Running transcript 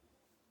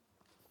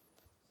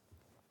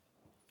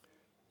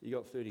You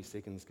got 30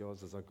 seconds,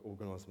 guys, as I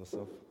organise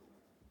myself.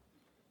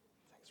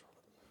 Thanks,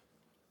 Robert.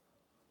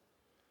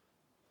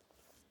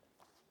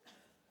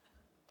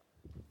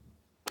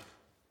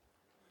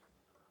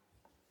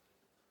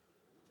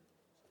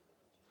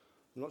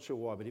 I'm not sure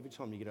why, but every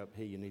time you get up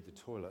here, you need the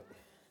toilet.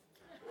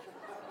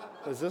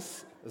 Is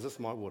this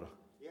my water?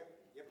 Yep.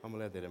 I'm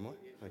allowed that, am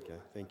I? Okay,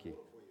 thank you.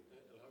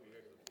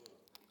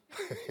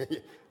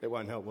 It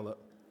won't help, will it?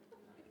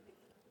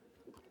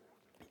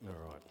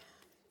 All right.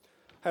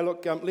 Hey,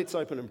 look, let's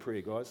open in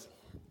prayer, guys.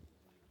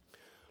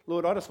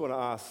 Lord, I just want to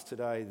ask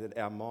today that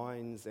our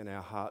minds and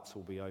our hearts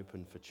will be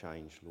open for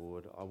change,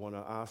 Lord. I want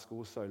to ask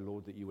also,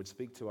 Lord, that you would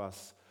speak to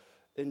us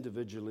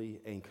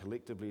individually and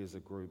collectively as a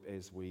group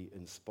as we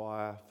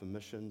inspire for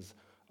missions,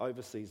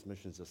 overseas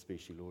missions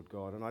especially, Lord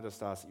God. And I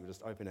just ask that you would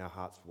just open our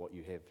hearts for what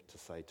you have to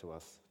say to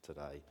us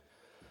today.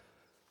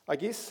 I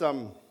guess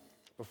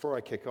before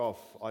I kick off,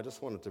 I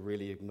just wanted to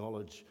really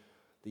acknowledge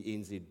the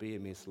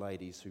NZBMS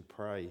ladies who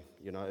pray.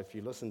 You know, if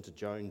you listen to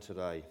Joan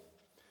today,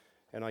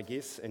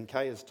 and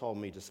Kay has told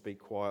me to speak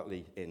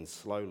quietly and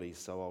slowly,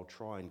 so I'll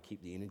try and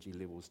keep the energy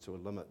levels to a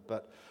limit.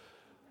 But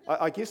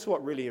I guess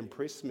what really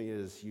impressed me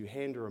is you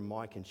hand her a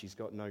mic and she's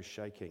got no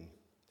shaking.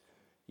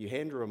 You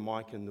hand her a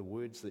mic and the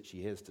words that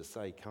she has to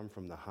say come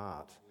from the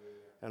heart.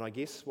 And I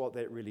guess what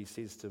that really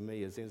says to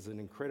me is there's an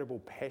incredible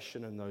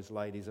passion in those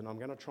ladies, and I'm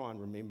going to try and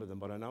remember them,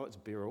 but I know it's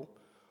Beryl,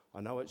 I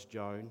know it's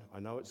Joan,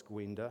 I know it's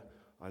Gwenda,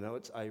 I know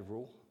it's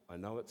Avril, I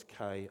know it's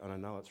Kay, and I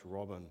know it's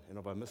Robin. And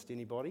have I missed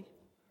anybody?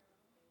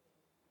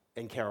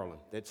 And Carolyn,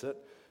 that's it.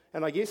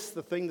 And I guess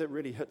the thing that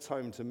really hits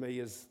home to me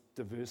is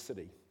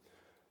diversity.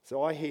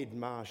 So I head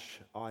Marsh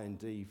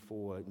I&D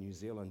for New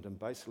Zealand, and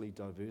basically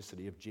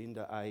diversity of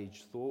gender,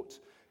 age, thought,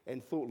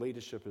 and thought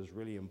leadership is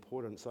really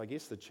important. So I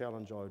guess the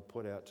challenge I would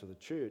put out to the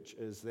church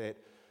is that,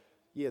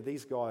 yeah,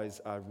 these guys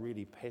are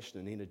really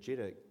passionate and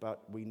energetic,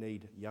 but we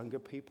need younger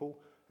people,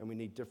 and we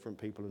need different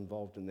people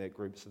involved in that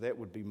group. So that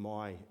would be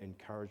my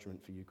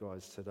encouragement for you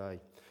guys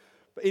today.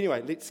 But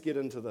anyway, let's get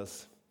into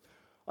this.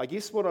 I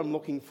guess what I'm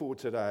looking for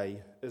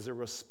today is a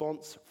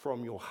response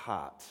from your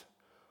heart.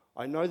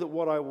 I know that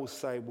what I will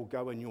say will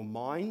go in your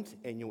mind,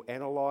 and you'll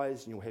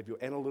analyse, and you'll have your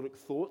analytic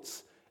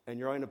thoughts and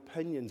your own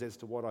opinions as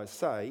to what I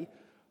say,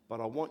 but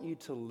I want you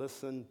to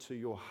listen to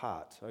your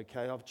heart,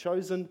 okay? I've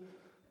chosen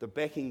the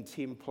backing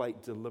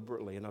template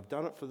deliberately, and I've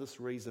done it for this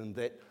reason,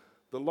 that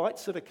the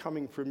lights that are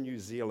coming from New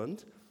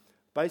Zealand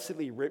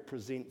basically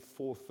represent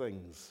four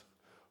things.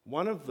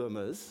 One of them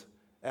is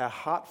our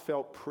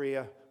heartfelt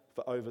prayer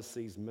for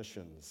overseas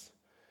missions.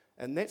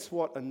 And that's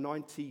what a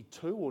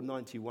 92 or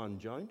 91,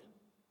 Joan?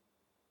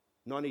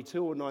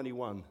 92 or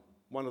 91?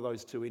 One of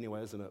those two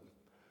anyway, isn't it?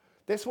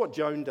 That's what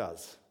Joan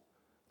does.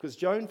 Because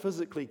Joan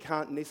physically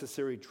can't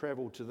necessarily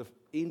travel to the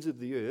ends of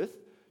the earth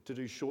to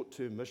do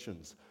short-term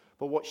missions.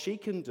 But what she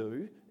can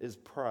do is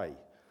pray.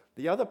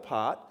 The other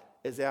part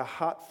is our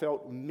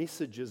heartfelt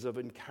messages of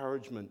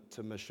encouragement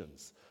to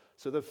missions.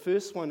 So the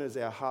first one is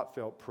our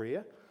heartfelt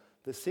prayer.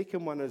 The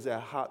second one is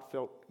our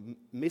heartfelt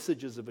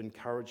messages of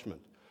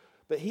encouragement.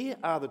 But here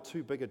are the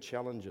two bigger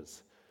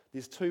challenges.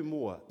 There's two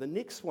more. The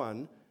next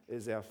one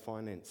is our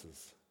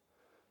finances.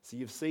 So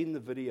you've seen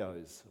the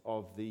videos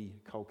of the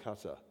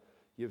Kolkata.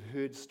 You've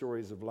heard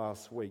stories of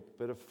last week.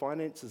 But if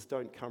finances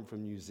don't come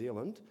from New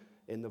Zealand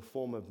in the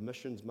form of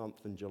Missions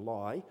Month in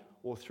July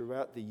or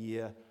throughout the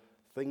year,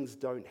 things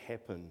don't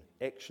happen,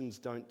 actions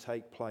don't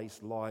take place,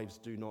 lives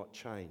do not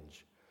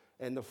change.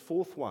 And the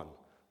fourth one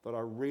that I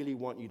really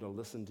want you to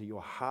listen to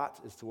your heart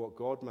as to what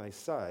God may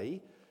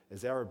say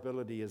is our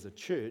ability as a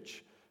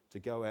church to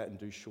go out and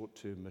do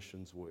short-term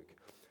missions work.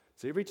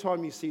 So every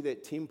time you see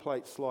that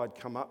template slide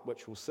come up,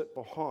 which will sit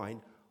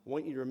behind, I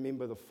want you to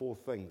remember the four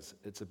things.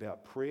 It's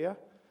about prayer,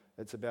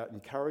 it's about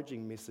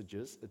encouraging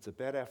messages, it's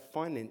about our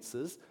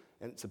finances,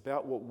 and it's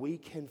about what we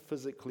can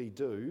physically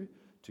do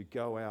to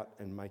go out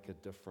and make a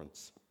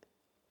difference.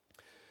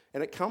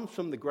 And it comes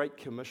from the Great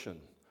Commission.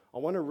 I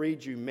want to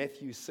read you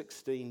Matthew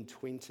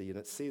 16:20, and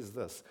it says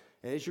this.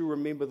 And as you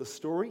remember the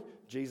story,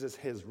 Jesus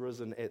has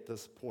risen at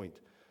this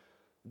point.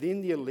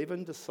 Then the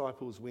 11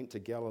 disciples went to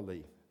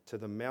Galilee, to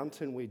the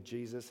mountain where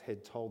Jesus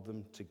had told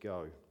them to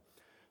go.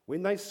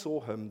 When they saw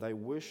him, they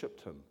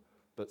worshipped him,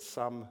 but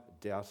some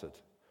doubted.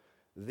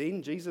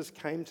 Then Jesus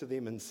came to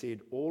them and said,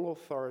 "All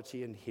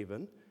authority in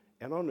heaven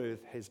and on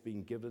earth has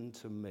been given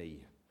to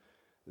me.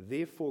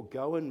 Therefore,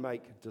 go and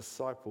make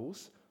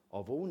disciples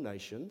of all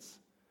nations,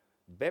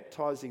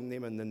 baptizing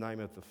them in the name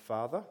of the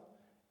Father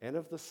and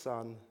of the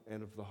Son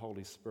and of the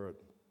Holy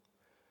Spirit,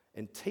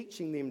 and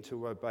teaching them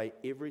to obey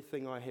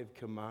everything I have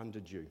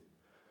commanded you.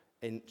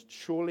 And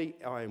surely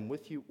I am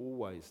with you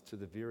always to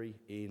the very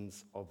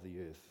ends of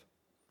the earth."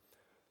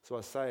 So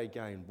I say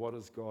again, what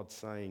is God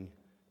saying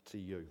to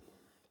you?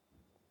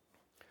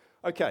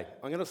 Okay,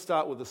 I'm going to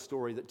start with a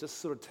story that just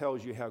sort of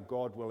tells you how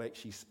God will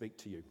actually speak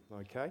to you,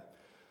 okay?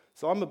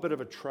 So I'm a bit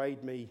of a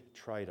trade me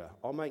trader.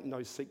 I'll make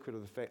no secret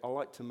of the fact I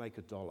like to make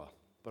 $1,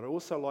 but I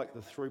also like the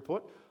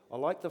throughput. I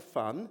like the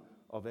fun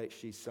of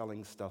actually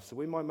selling stuff. So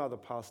when my mother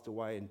passed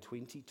away in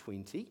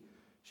 2020,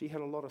 she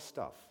had a lot of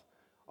stuff.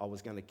 I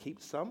was going to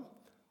keep some,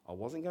 I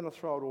wasn't going to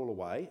throw it all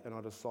away, and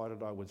I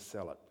decided I would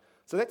sell it.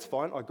 So that's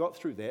fine, I got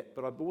through that,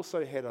 but I've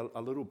also had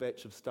a little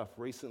batch of stuff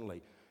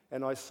recently.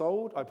 And I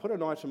put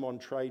an item on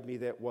Trade Me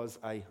that was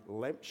a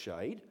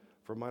lampshade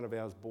from one of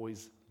our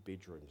boys'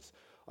 bedrooms.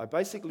 I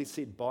basically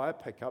said buy a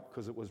pickup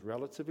because it was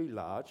relatively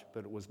large,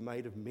 but it was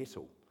made of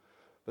metal.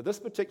 But this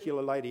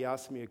particular lady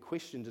asked me a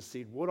question to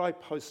said, would I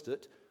post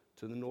it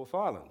to the North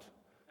Island?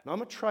 And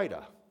I'm a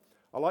trader.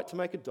 I like to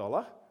make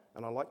 $1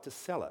 and I like to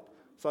sell it.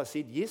 So I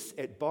said, yes,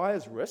 at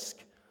buyer's risk,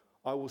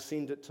 I will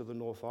send it to the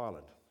North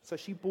Island. So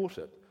she bought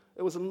it.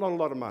 It was not a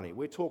lot of money.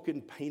 We're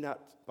talking peanut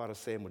butter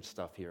sandwich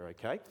stuff here,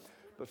 okay?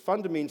 But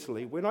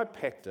fundamentally, when I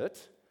packed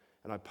it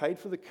and I paid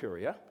for the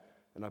courier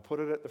and I put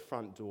it at the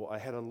front door, I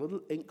had a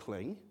little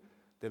inkling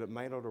that it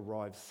may not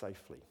arrive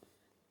safely.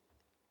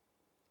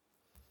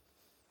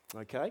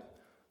 Okay?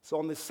 So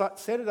on this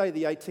Saturday,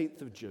 the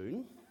 18th of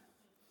June,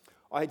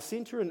 I had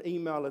sent her an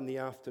email in the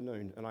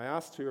afternoon and I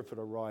asked her if it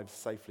arrived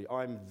safely.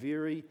 I'm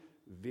very,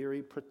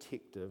 very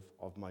protective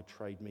of my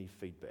Trade Me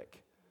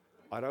feedback.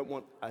 I don't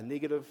want a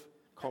negative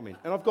comment.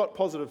 And I've got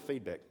positive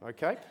feedback,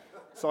 okay?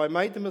 So I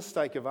made the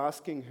mistake of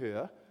asking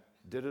her,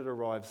 did it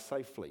arrive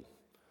safely?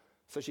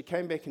 So she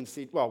came back and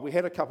said, well, we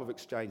had a couple of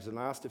exchanges and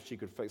I asked if she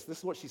could fix. This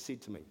is what she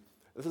said to me.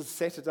 This is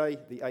Saturday,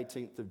 the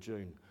 18th of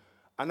June.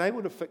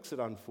 Unable to fix it,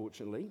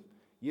 unfortunately.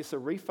 Yes, a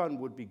refund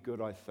would be good,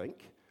 I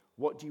think.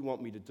 What do you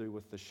want me to do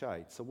with the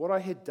shade? So what I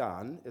had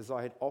done is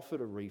I had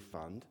offered a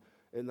refund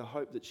in the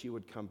hope that she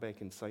would come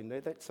back and say, no,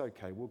 that's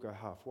okay, we'll go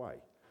halfway.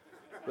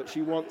 But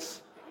she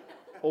wants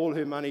all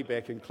her money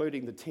back,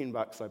 including the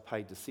 $10 I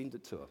paid to send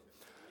it to her.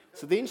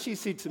 So then she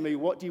said to me,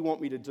 what do you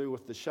want me to do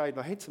with the shade? And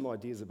I had some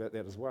ideas about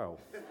that as well.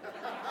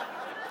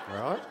 All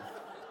right?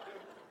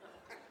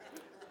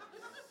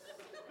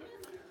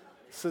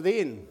 So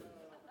then,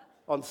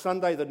 on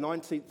Sunday the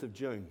 19th of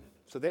June,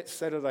 so that's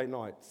Saturday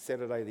night,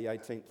 Saturday the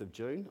 18th of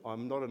June,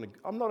 I'm not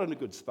in a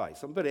good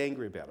space. I'm a bit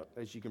angry about it,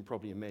 as you can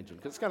probably imagine,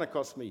 because it's going to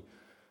cost me,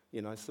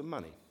 some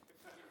money.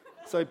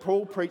 So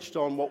Paul preached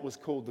on what was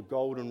called the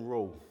golden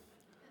rule.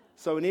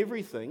 So in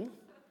everything,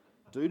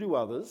 do to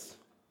others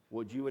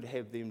what you would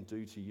have them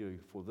do to you,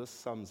 for this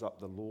sums up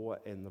the law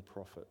and the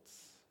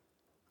prophets.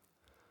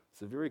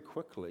 So very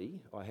quickly,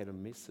 I had a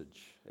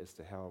message as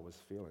to how I was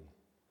feeling.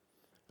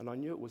 And I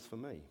knew it was for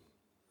me,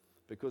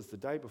 because the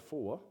day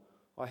before,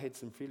 I had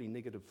some fairly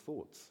negative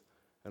thoughts.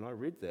 And I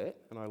read that,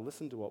 and I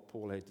listened to what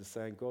Paul had to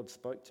say, and God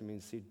spoke to me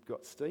and said,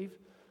 Steve,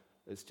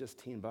 it's just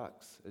 $10,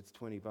 it's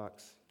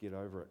 $20, get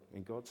over it.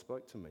 And God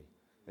spoke to me.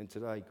 And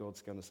today,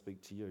 God's going to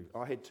speak to you.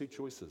 I had two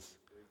choices.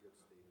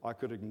 I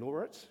could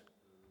ignore it,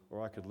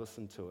 or I could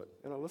listen to it.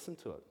 And I listened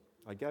to it.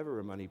 I gave her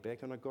her money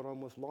back, and I got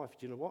on with life.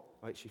 Do you know what?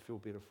 I actually feel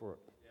better for it.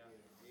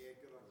 Yeah,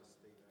 good on you,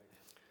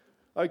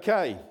 Steve.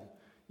 Okay,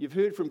 you've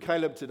heard from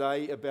Caleb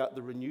today about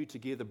the Renew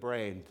Together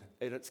brand,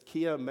 and it's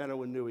Kia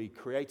Manawanui,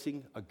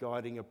 creating a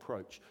guiding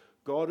approach.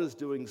 God is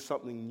doing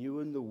something new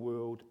in the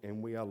world,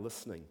 and we are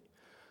listening.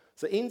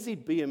 So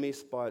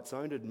NZBMS, by its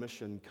own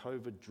admission,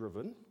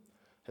 COVID-driven,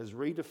 has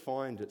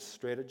redefined its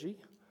strategy,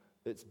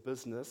 its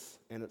business,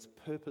 and its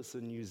purpose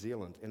in New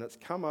Zealand. And it's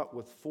come up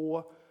with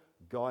 4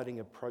 guiding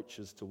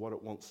approaches to what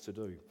it wants to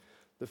do.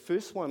 The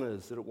first one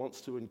is that it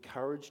wants to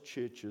encourage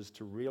churches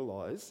to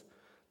realise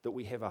that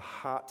we have a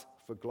heart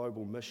for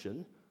global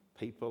mission,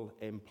 people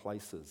and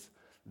places.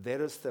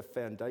 That is the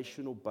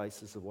foundational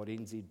basis of what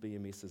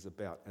NZBMS is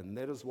about. And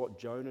that is what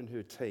Joan and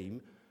her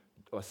team,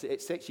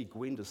 it's actually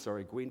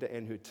Gwenda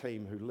and her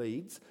team who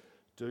leads,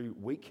 do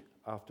week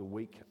after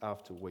week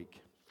after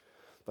week.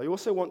 They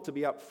also want to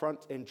be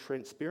upfront and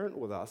transparent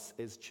with us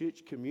as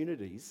church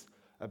communities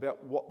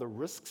about what the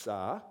risks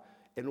are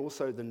and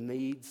also the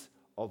needs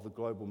of the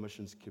global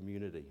missions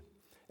community.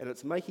 And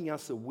it's making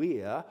us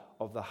aware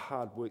of the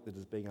hard work that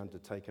is being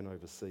undertaken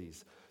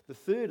overseas. The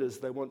third is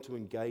they want to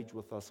engage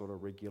with us on a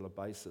regular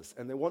basis,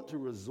 and they want to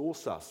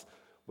resource us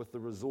with the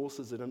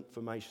resources and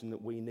information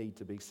that we need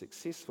to be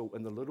successful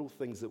in the little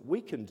things that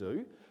we can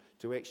do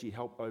to actually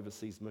help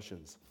overseas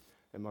missions.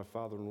 And my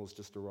father-in-law's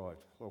just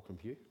arrived. Welcome,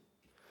 Hugh.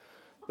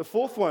 The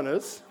fourth one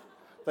is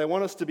they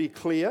want us to be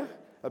clear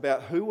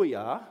about who we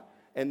are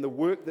and the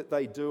work that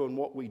they do and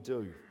what we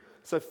do.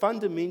 So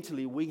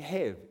fundamentally, we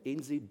have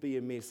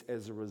NZBMS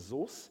as a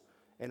resource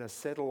and a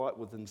satellite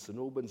within St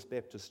Albans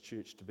Baptist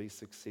Church to be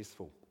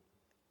successful.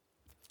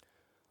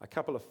 A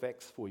couple of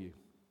facts for you.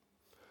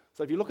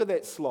 So if you look at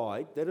that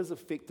slide, that is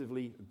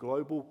effectively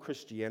global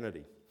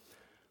Christianity.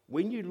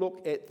 When you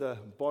look at the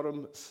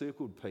bottom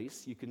circled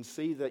piece, you can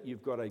see that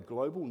you've got a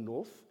global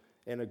north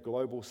and a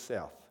global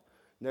south.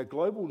 Now,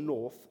 global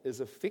north is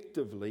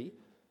effectively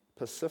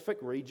Pacific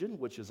region,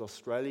 which is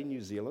Australia,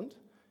 New Zealand,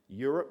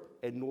 Europe,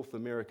 and North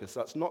America. So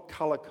it's not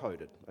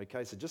colour-coded,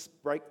 okay? So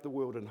just break the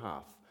world in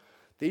half.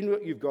 Then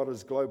what you've got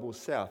is global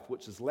south,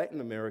 which is Latin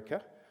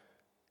America,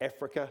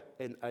 Africa,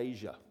 and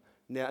Asia.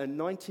 Now, in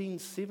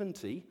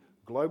 1970,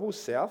 global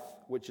south,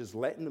 which is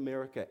Latin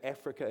America,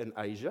 Africa, and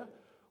Asia,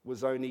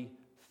 was only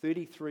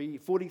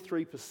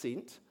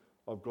 43%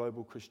 of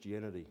global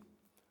Christianity.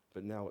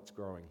 But now it's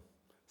growing.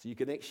 So you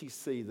can actually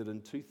see that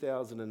in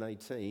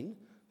 2018,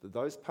 that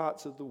those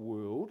parts of the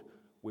world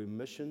where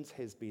missions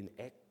has been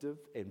active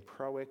and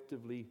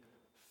proactively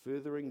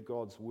furthering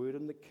God's word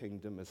in the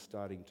kingdom is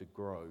starting to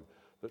grow.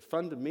 But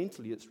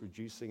fundamentally, it's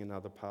reducing in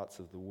other parts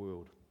of the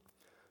world.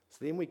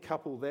 So then we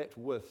couple that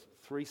with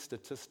 3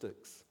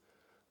 statistics,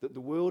 that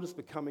the world is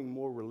becoming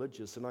more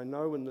religious. And I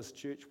know in this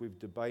church we've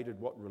debated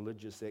what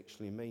religious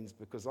actually means,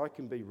 because I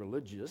can be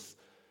religious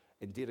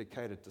and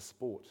dedicated to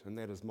sport, and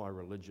that is my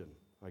religion.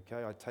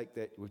 Okay, I take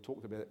that, we've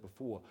talked about it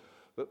before.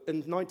 But in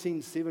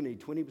 1970,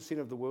 20%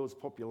 of the world's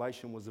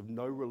population was of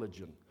no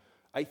religion,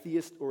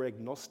 atheist or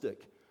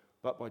agnostic.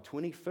 But by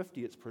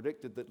 2050, it's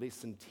predicted that less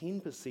than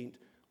 10%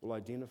 will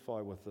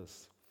identify with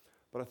this.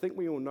 But I think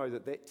we all know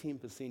that that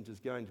 10% is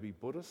going to be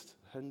Buddhist,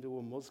 Hindu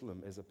or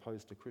Muslim as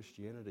opposed to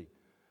Christianity.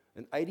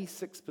 And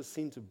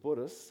 86% of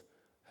Buddhists,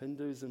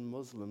 Hindus and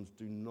Muslims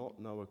do not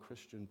know a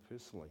Christian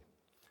personally.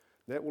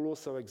 That will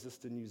also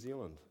exist in New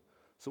Zealand.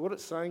 So what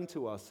it's saying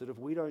to us, that if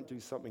we don't do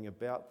something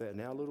about that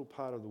in our little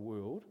part of the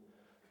world,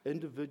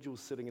 individuals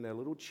sitting in our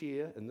little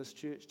chair in this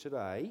church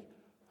today,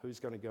 who's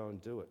going to go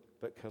and do it?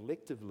 But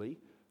collectively,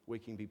 we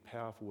can be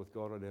powerful with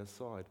God on our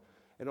side.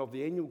 And of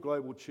the annual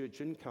global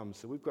church income,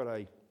 so we've got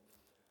a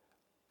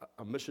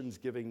missions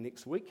giving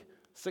next week,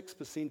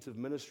 6% of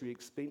ministry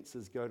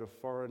expenses go to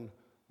foreign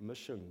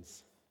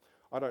missions.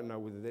 I don't know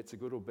whether that's a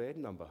good or bad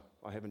number.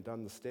 I haven't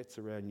done the stats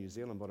around New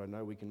Zealand, but I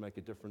know we can make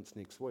a difference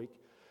next week.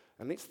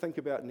 And let's think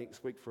about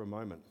next week for a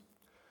moment.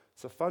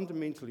 So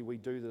fundamentally, we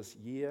do this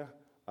year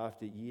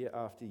after year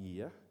after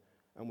year,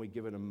 and we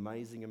give an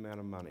amazing amount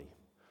of money.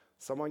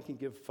 Someone can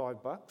give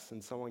 $5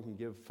 and someone can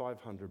give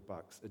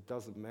 $500. It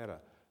doesn't matter.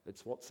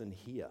 It's what's in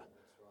here.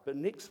 Right. But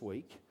next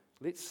week,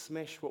 let's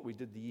smash what we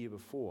did the year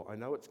before. I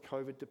know it's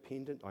COVID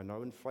dependent. I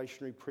know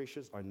inflationary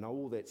pressures. I know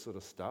all that sort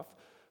of stuff.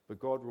 But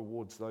God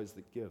rewards those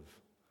that give.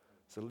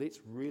 So let's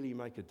really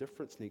make a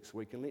difference next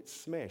week, and let's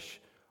smash.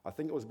 I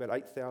think it was about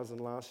 8,000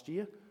 last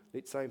year.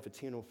 Let's aim for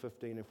 10 or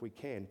 15 if we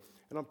can.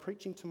 And I'm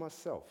preaching to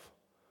myself.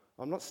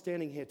 I'm not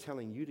standing here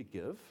telling you to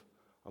give.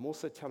 I'm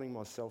also telling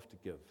myself to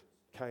give.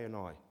 Kay and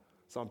I.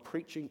 So I'm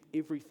preaching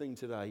everything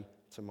today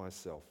to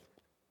myself.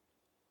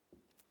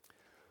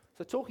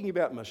 So talking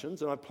about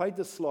missions, and I played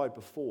this slide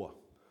before.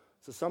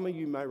 So some of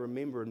you may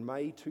remember in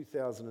May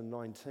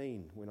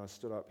 2019 when I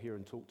stood up here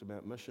and talked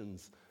about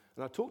missions.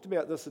 And I talked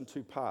about this in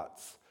 2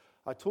 parts.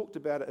 I talked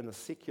about it in a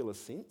secular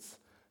sense,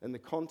 in the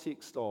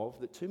context of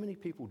that too many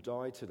people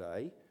die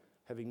today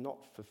having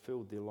not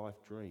fulfilled their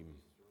life dream.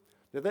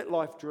 Now that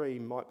life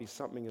dream might be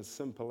something as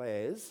simple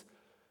as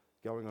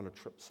going on a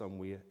trip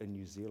somewhere in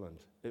New Zealand.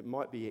 It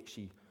might be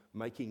actually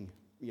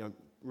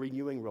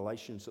renewing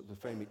relationships with the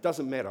family. It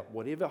doesn't matter.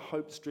 Whatever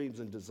hopes, dreams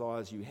and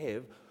desires you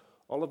have,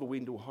 Oliver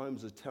Wendell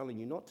Holmes is telling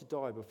you not to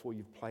die before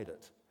you've played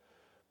it.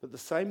 But the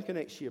same can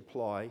actually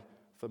apply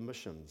for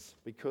missions,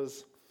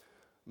 because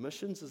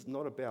missions is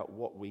not about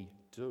what we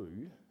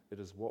do, it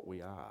is what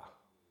we are.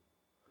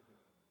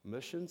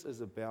 Missions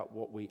is about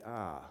what we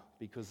are,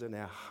 because in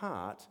our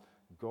heart,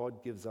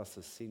 God gives us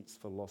a sense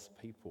for lost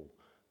people.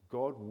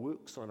 God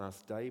works on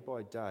us day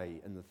by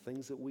day in the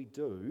things that we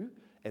do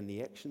and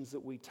the actions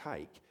that we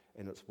take,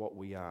 and it's what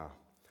we are.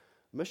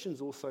 Missions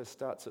also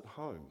starts at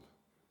home.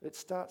 It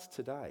starts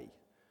today.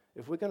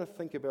 If we're going to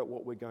think about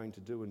what we're going to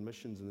do in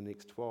missions in the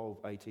next 12,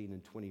 18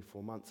 and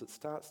 24 months, it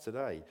starts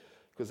today.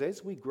 Because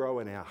as we grow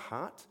in our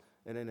heart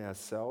and in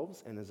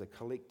ourselves and as a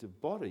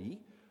collective body,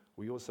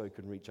 we also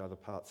can reach other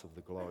parts of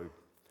the globe.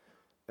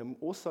 And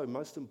also,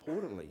 most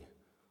importantly,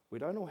 we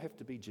don't all have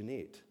to be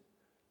Jeanette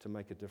to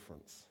make a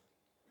difference.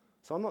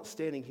 So I'm not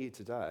standing here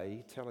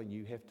today telling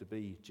you have to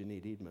be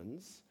Jeanette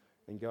Edmonds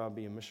and go and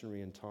be a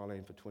missionary in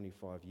Thailand for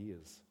 25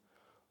 years.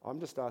 I'm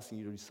just asking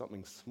you to do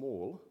something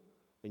small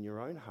in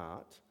your own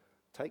heart,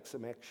 take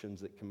some actions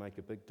that can make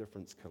a big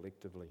difference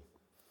collectively.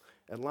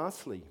 And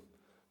lastly,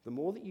 the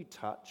more that you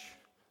touch,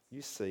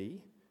 you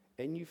see,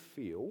 and you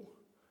feel,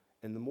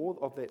 and the more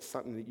of that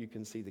something that you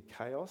can see the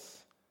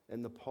chaos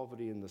and the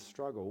poverty and the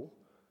struggle,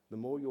 the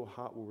more your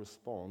heart will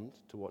respond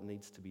to what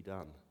needs to be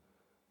done.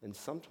 And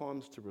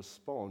sometimes to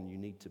respond, you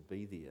need to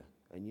be there,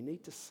 and you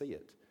need to see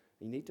it,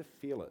 and you need to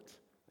feel it,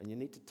 and you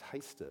need to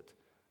taste it,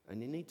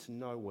 and you need to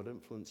know what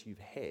influence you've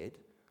had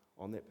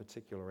on that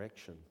particular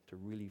action to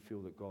really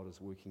feel that God is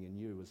working in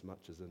you as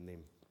much as in them.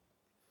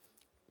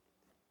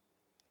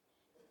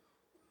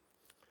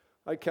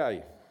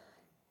 Okay,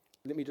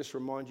 let me just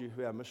remind you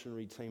who our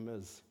missionary team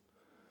is.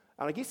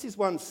 And I guess there's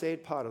one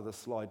sad part of this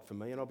slide for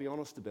me, and I'll be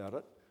honest about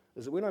it,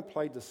 is that when I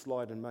played this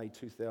slide in May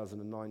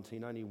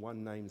 2019, only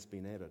one name's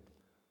been added,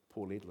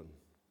 Paul Edlin.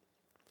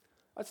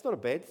 That's not a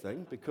bad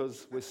thing,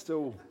 because we're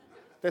still...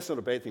 That's not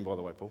a bad thing, by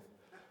the way, Paul.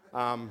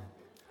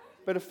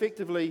 But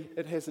effectively,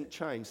 it hasn't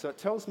changed. So it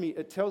tells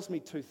me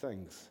 2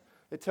 things.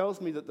 It tells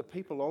me that the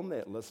people on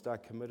that list are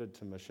committed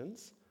to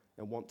missions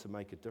and want to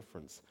make a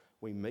difference.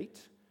 We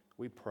meet,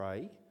 we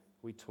pray,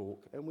 we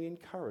talk, and we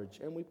encourage,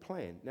 and we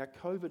plan. Now,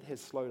 COVID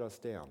has slowed us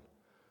down,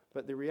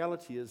 but the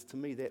reality is, to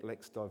me, that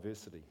lacks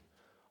diversity.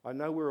 I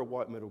know we're a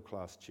white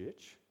middle-class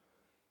church,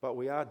 but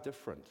we are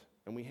different,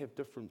 and we have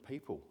different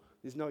people.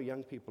 There's no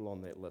young people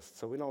on that list.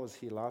 So when I was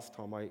here last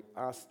time, I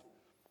asked,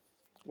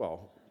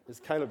 well, is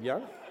Caleb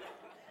young?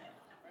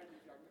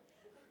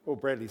 Well,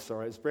 Bradley,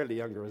 sorry, it's Bradley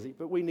younger, is he?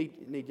 But we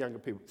need younger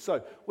people.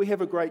 So we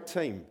have a great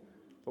team,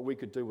 but we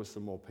could do with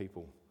some more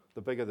people.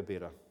 The bigger, the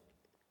better.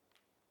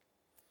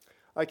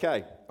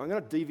 Okay, I'm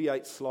going to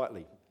deviate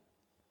slightly.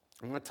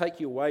 I'm going to take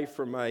you away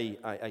from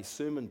a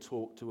sermon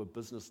talk to a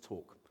business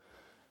talk.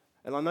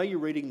 And I know you're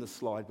reading the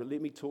slide, but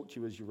let me talk to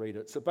you as you read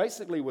it. So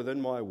basically,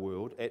 within my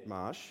world at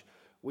Marsh,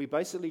 we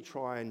basically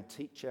try and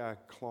teach our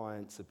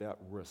clients about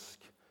risk.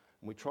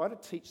 And we try to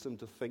teach them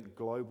to think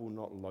global,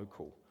 not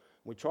local.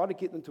 We try to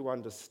get them to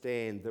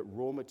understand that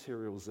raw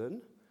materials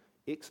in,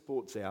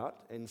 exports out,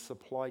 and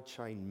supply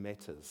chain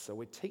matters. So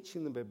we're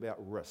teaching them about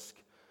risk.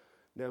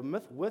 Now,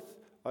 with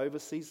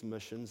overseas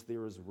missions,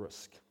 there is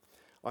risk.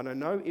 And I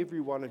know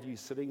every one of you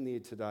sitting there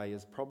today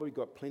has probably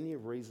got plenty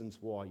of reasons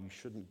why you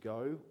shouldn't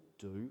go,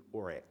 do,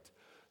 or act.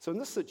 So in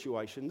this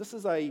situation, this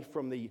is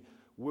from the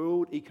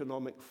World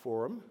Economic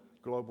Forum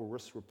Global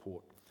Risk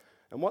Report.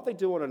 And what they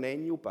do on an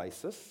annual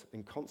basis,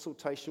 in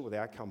consultation with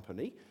our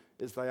company,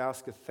 is they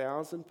ask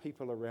 1,000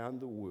 people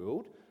around the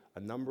world a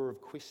number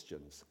of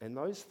questions. And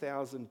those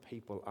 1,000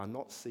 people are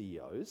not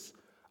CEOs,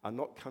 are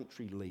not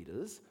country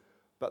leaders,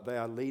 but they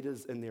are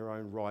leaders in their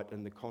own right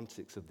in the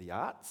context of the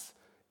arts,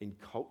 in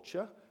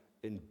culture,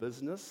 in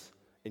business,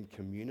 in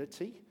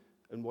community,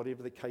 and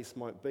whatever the case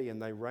might be.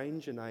 And they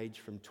range in age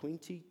from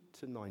 20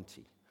 to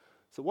 90.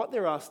 So what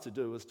they're asked to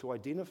do is to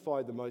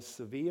identify the most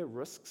severe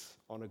risks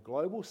on a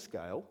global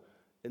scale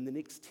in the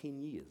next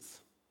 10 years.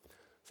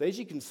 So as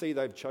you can see,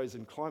 they've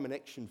chosen climate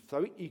action.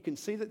 So you can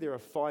see that there are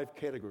 5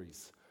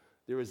 categories.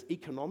 There is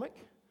economic,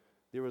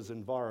 there is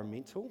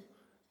environmental,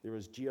 there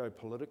is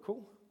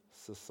geopolitical,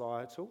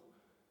 societal,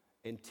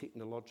 and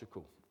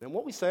technological. And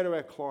what we say to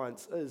our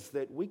clients is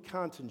that we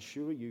can't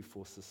insure you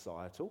for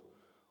societal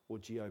or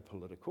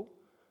geopolitical,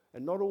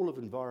 and not all of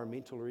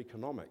environmental or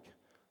economic.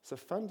 So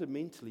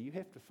fundamentally, you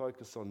have to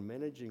focus on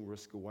managing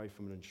risk away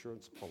from an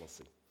insurance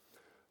policy.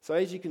 So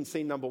as you can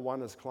see, number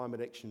 1 is climate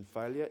action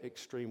failure,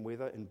 extreme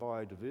weather, and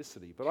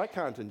biodiversity. But I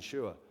can't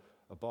insure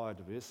a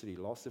biodiversity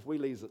loss. If we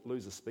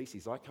lose a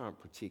species, I can't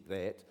protect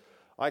that.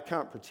 I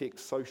can't protect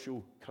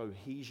social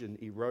cohesion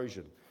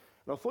erosion.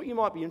 And I thought you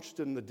might be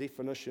interested in the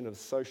definition of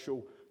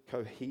social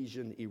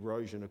cohesion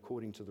erosion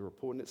according to the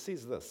report. And it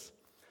says this: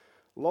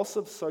 loss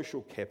of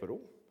social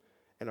capital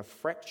and a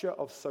fracture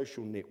of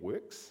social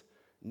networks,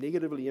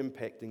 negatively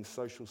impacting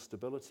social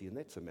stability. And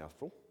that's a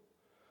mouthful.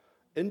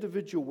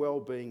 Individual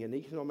well-being and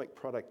economic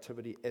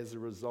productivity as a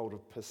result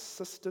of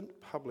persistent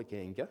public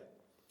anger,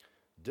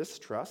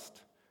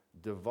 distrust,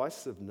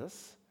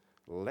 divisiveness,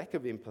 lack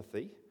of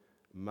empathy,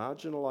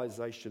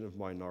 marginalisation of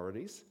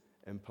minorities,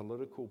 and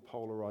political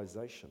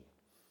polarisation.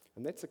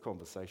 And that's a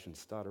conversation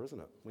starter, isn't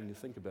it, when you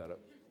think about it?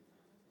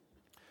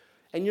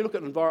 And you look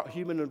at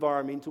human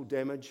environmental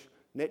damage,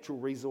 natural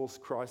resource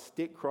crisis,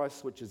 debt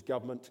crisis, which is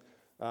government,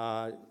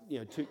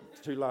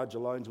 too large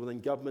loans within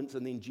governments,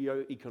 and then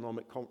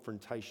geo-economic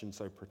confrontation,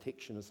 so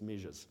protectionist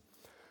measures.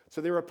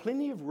 So there are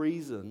plenty of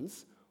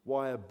reasons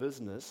why a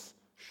business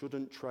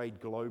shouldn't trade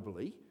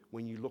globally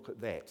when you look at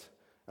that.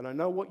 And I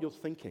know what you're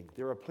thinking.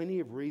 There are plenty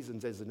of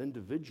reasons as an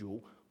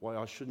individual why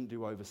I shouldn't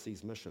do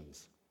overseas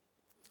missions.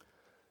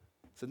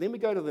 So then we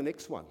go to the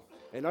next one.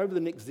 And over the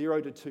next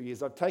 0 to 2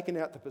 years, I've taken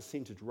out the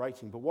percentage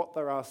rating, but what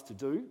they're asked to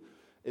do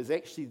is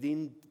actually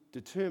then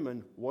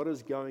determine what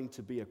is going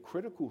to be a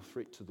critical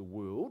threat to the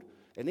world,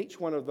 and each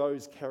one of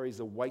those carries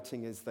a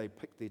weighting as they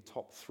pick their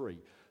top 3.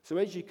 So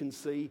as you can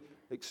see,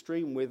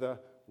 extreme weather,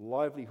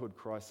 livelihood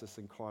crisis,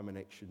 and climate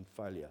action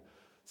failure.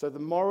 So the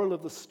moral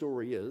of the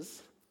story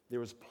is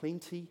there is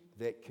plenty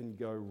that can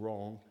go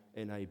wrong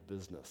in a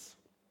business.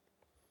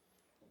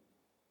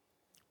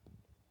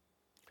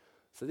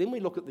 So then we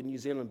look at the New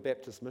Zealand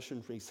Baptist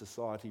Missionary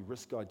Society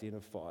risk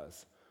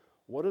identifiers.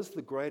 What is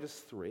the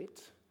greatest threat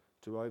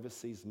to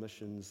overseas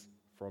missions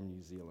from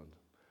New Zealand?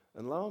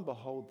 And lo and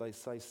behold, they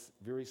say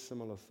very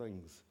similar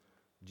things: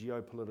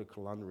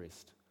 geopolitical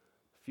unrest,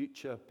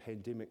 future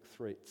pandemic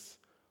threats,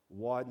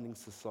 widening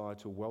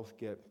societal wealth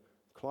gap,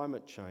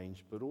 climate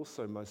change, but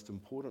also, most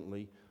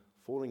importantly,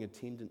 falling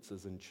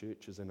attendances in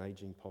churches and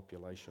ageing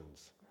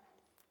populations.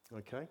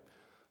 Okay?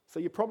 So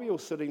you're probably all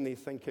sitting there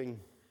thinking,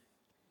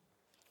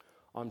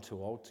 I'm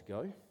too old to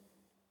go.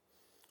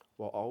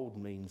 Well,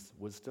 old means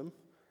wisdom.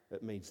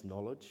 It means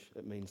knowledge.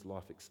 It means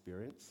life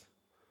experience.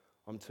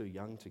 I'm too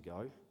young to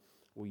go.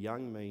 Well,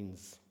 young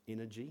means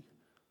energy,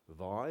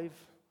 vibe,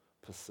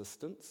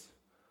 persistence.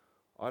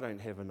 I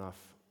don't have enough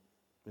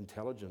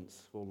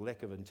intelligence. Well,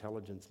 lack of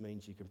intelligence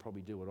means you can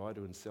probably do what I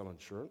do and sell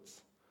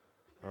insurance.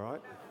 All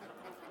right?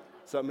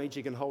 So it means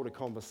you can hold a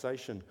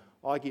conversation.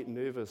 I get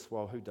nervous.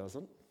 Well, who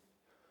doesn't?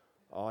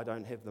 I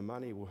don't have the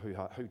money. Well,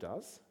 who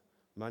does?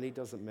 Money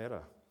doesn't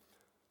matter.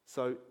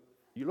 So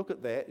you look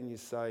at that and you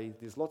say,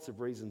 there's lots of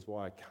reasons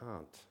why I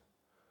can't.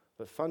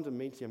 But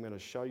fundamentally, I'm going to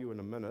show you in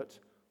a minute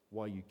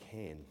why you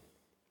can.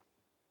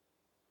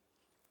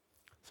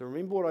 So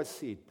remember what I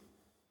said.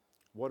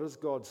 What is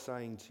God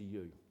saying to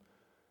you?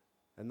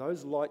 And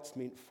those lights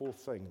meant 4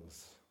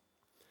 things.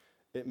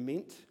 It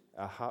meant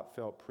our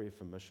heartfelt prayer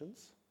for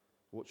missions,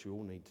 which we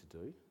all need to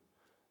do.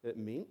 It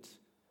meant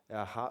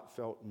our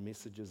heartfelt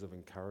messages of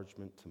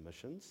encouragement to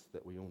missions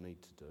that we all need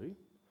to do.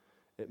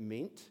 It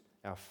meant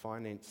our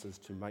finances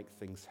to make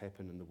things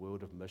happen in the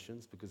world of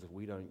missions, because if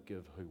we don't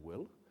give, who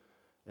will?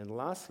 And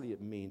lastly,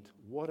 it meant,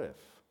 what if?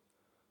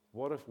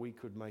 What if we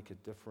could make a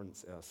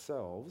difference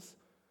ourselves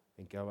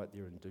and go out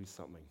there and do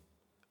something,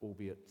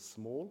 albeit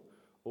small,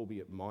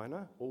 albeit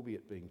minor,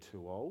 albeit being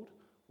too old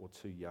or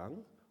too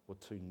young or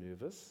too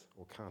nervous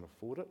or can't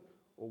afford it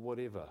or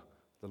whatever.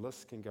 The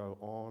list can go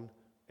on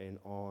and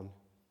on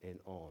and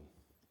on.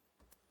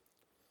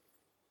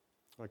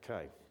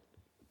 Okay.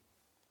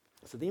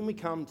 So then we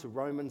come to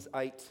Romans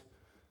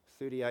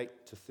 8:38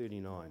 to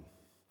 39.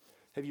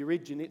 Have you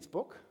read Jeanette's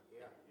book?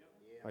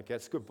 Yeah. Okay,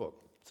 it's a good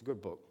book. It's a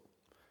good book.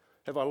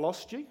 Have I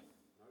lost you?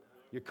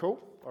 You're cool?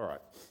 All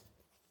right.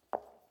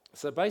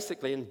 So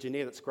basically, and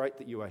Jeanette, it's great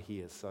that you are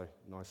here, so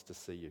nice to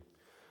see you.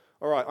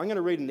 All right, I'm going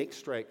to read an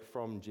extract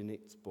from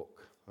Jeanette's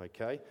book,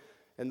 okay?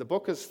 And the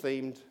book is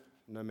themed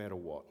No Matter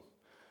What.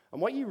 And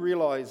what you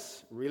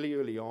realise really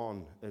early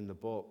on in the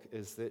book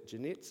is that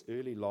Jeanette's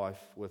early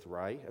life with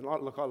Ray, and I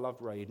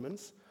love Ray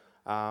Edmonds,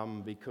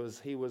 because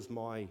he was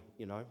my,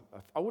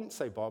 I wouldn't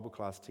say Bible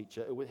class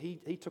teacher.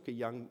 He took a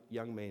young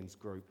man's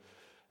group.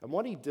 And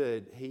what he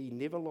did, he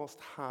never lost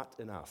heart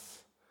in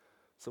us.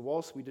 So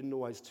whilst we didn't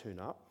always turn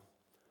up,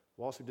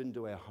 whilst we didn't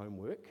do our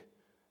homework,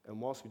 and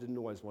whilst we didn't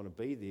always want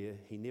to be there,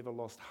 he never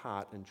lost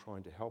heart in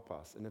trying to help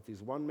us. And if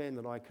there's one man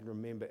that I can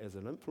remember as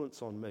an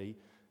influence on me,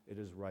 it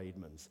is Ray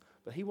Edmonds.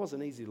 But he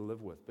wasn't easy to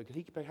live with, because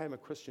he became a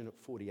Christian at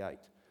 48.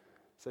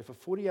 So for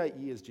 48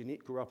 years,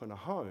 Jeanette grew up in a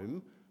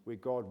home where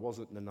God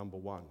wasn't the number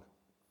one.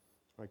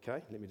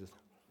 Okay,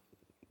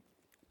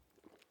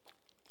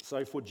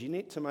 So for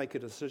Jeanette to make a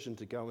decision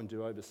to go and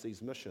do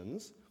overseas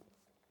missions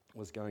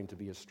was going to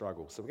be a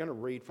struggle. So we're going to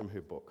read from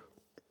her book.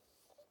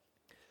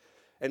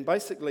 And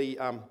basically,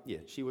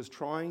 she was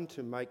trying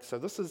to make, so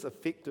this is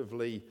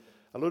effectively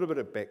a little bit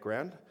of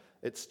background.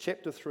 It's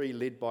chapter 3,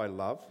 Led by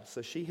Love.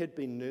 So she had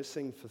been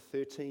nursing for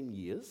 13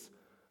 years,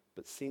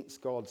 but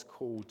sensed God's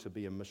call to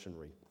be a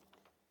missionary.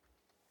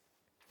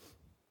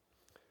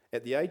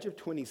 At the age of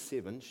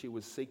 27, she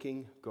was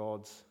seeking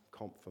God's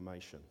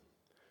confirmation.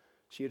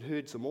 She had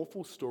heard some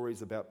awful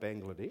stories about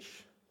Bangladesh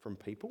from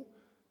people,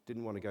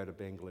 didn't want to go to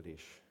Bangladesh.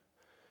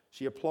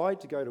 She applied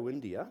to go to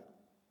India,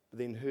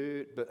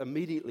 but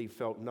immediately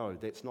felt, no,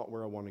 that's not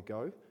where I want to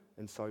go,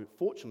 and so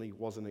fortunately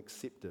wasn't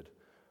accepted.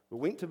 We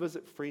went to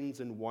visit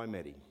friends in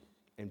Waimate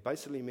and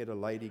basically met a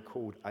lady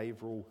called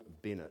Avril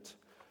Bennett.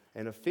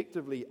 And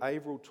effectively,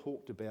 Avril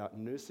talked about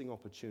nursing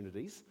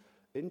opportunities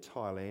in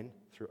Thailand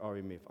through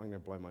OMF. I'm going to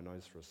blow my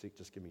nose for a sec,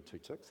 just give me 2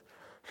 ticks.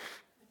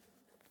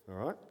 All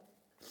right?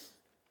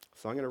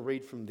 So I'm going to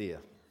read from there.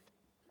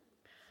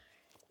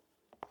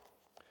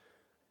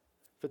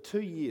 For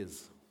 2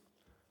 years,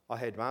 I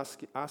had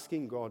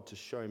asking God to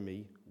show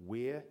me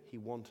where He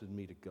wanted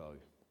me to go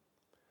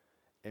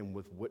and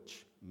with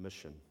which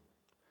mission.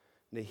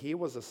 Now, here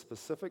was a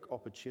specific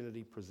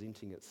opportunity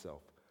presenting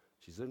itself.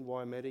 She's in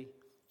Waimate,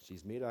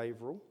 she's met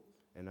Avril,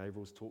 and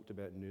Avril's talked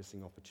about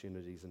nursing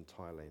opportunities in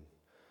Thailand.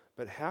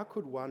 But how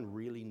could one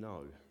really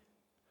know?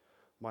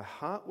 My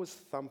heart was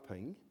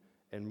thumping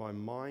and my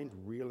mind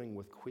reeling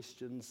with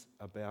questions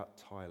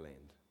about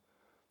Thailand.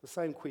 The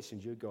same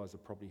questions you guys are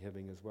probably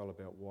having as well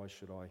about why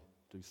should I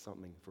do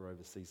something for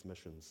overseas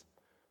missions.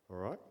 All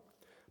right?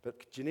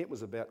 But Jeanette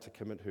was about to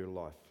commit her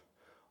life.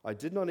 I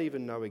did not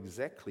even know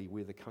exactly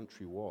where the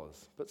country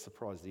was. A bit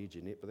surprised there,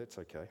 Jeanette, but that's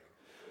okay.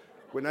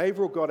 When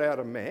Avril got out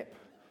a map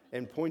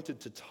and pointed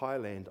to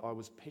Thailand, I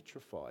was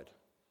petrified.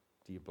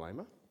 Do you blame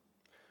her?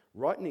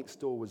 Right next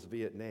door was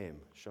Vietnam,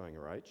 showing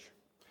her age,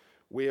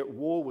 where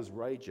war was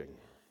raging.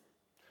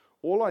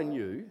 All I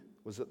knew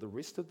was that the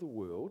rest of the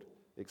world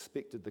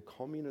expected the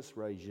communist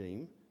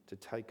regime to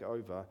take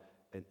over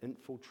and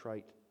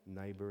infiltrate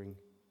neighbouring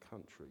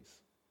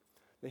countries.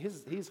 Now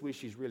here's where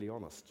she's really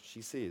honest.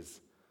 She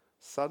says,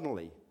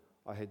 suddenly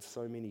I had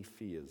so many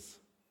fears.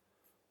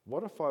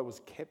 What if I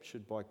was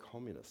captured by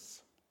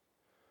communists?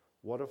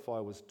 What if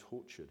I was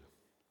tortured?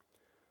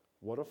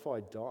 What if I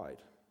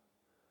died?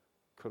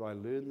 Could I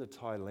learn the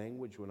Thai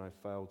language when I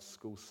failed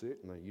school cert?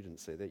 No, you didn't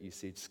say that. You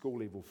said school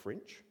level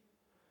French.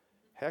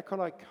 How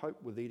could I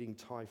cope with eating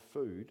Thai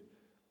food,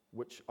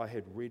 which I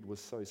had read was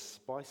so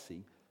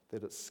spicy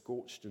that it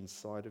scorched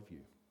inside of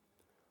you?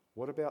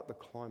 What about the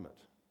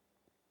climate?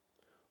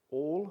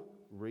 All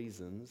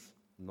reasons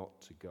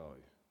not to go.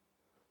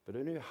 But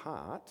in her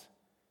heart,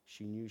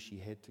 she knew she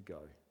had to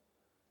go,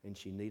 and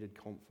she needed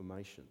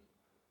confirmation.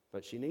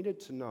 But she needed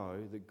to know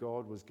that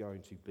God was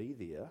going to be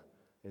there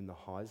in the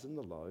highs and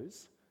the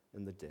lows,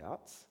 in the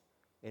doubts,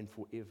 and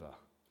forever.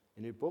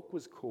 And her book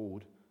was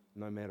called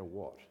No Matter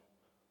What.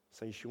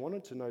 So she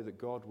wanted to know that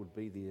God would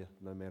be there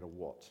no matter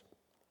what.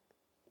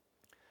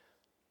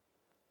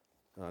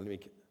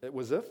 It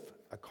was as if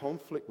a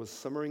conflict was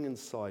simmering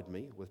inside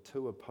me with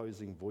 2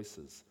 opposing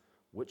voices.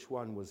 Which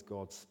one was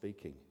God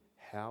speaking?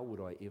 How would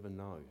I ever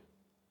know?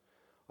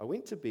 I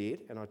went to bed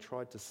and I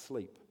tried to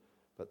sleep,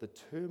 but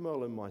the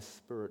turmoil in my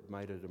spirit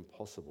made it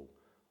impossible.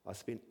 I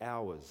spent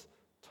hours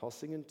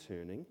tossing and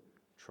turning,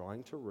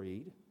 trying to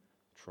read,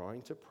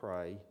 trying to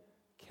pray,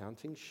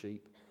 counting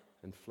sheep,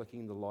 and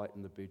flicking the light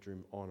in the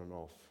bedroom on and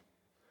off.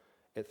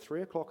 At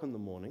 3 o'clock in the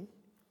morning,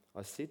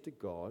 I said to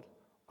God,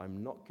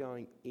 I'm not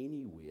going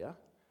anywhere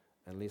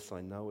unless I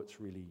know it's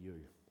really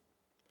you.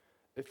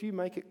 If you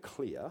make it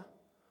clear,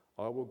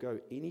 I will go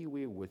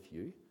anywhere with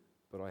you,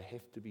 but I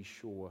have to be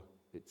sure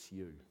it's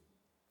you.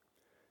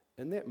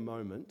 In that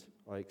moment,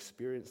 I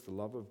experienced the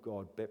love of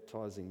God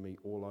baptizing me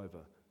all over,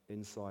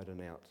 inside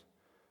and out.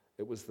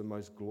 It was the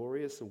most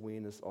glorious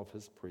awareness of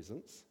his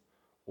presence.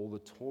 All the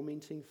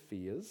tormenting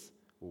fears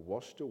were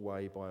washed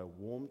away by a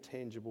warm,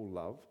 tangible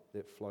love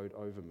that flowed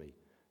over me.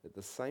 At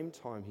the same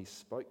time, he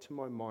spoke to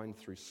my mind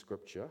through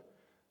scripture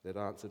that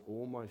answered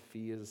all my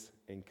fears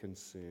and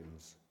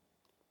concerns.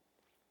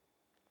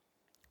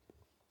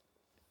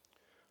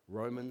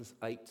 Romans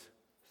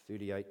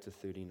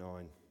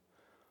 8:38-39.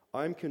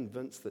 I am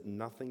convinced that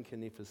nothing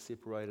can ever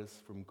separate us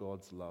from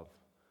God's love,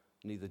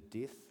 neither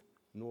death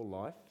nor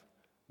life,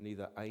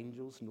 neither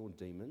angels nor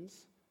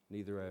demons,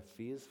 neither our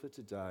fears for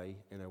today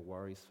and our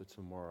worries for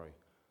tomorrow.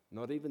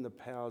 Not even the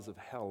powers of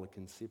hell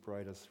can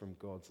separate us from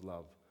God's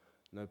love.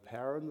 No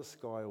power in the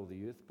sky or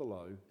the earth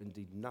below,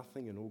 indeed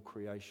nothing in all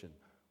creation,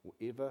 will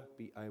ever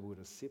be able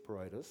to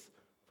separate us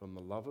from the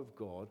love of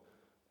God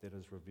that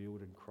is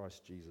revealed in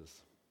Christ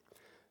Jesus.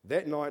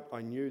 That night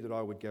I knew that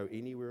I would go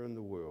anywhere in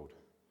the world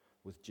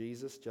with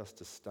Jesus just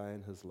to stay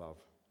in his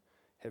love.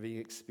 Having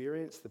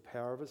experienced the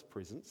power of his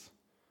presence,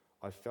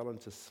 I fell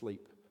into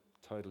sleep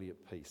totally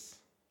at peace.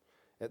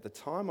 At the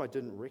time I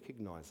didn't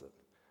recognize it,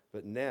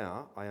 but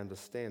now I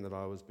understand that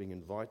I was being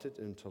invited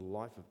into a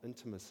life of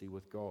intimacy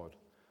with God.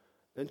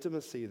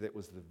 Intimacy that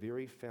was the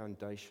very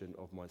foundation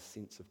of my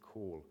sense of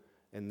call.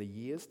 In the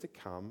years to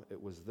come,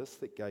 it was this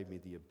that gave me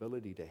the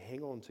ability to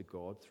hang on to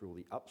God through all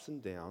the ups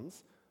and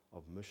downs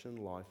of mission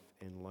life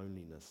and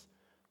loneliness.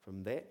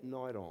 From that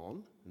night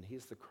on, and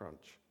here's the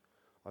crunch,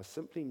 I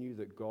simply knew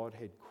that God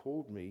had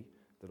called me,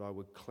 that I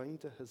would cling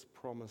to his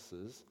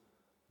promises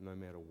no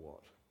matter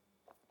what.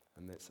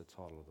 And that's the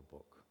title of the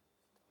book.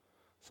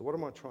 So what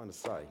am I trying to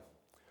say?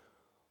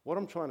 What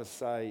I'm trying to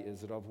say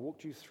is that I've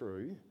walked you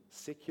through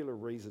secular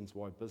reasons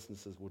why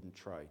businesses wouldn't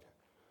trade.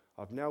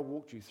 I've now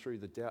walked you through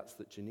the doubts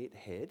that Jeanette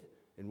had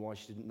and why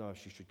she didn't know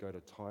if she should go to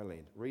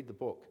Thailand. Read the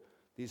book.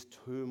 There's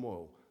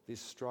turmoil,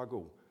 there's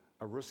struggle.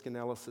 A risk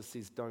analysis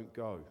says don't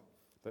go.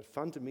 But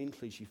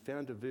fundamentally, she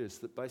found a verse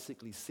that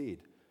basically said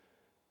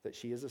that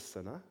she is a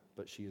sinner,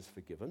 but she is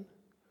forgiven,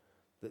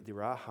 that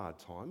there are hard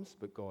times,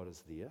 but God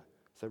is there.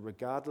 So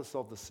regardless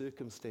of the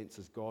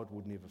circumstances, God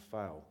would never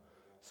fail.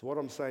 So what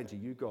I'm saying to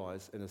you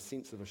guys, in a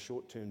sense of a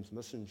short-term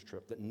missions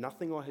trip, that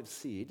nothing I have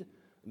said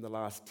in the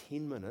last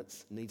 10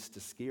 minutes needs to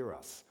scare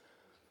us.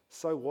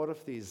 So what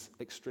if there's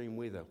extreme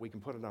weather? We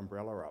can put an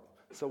umbrella up.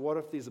 So what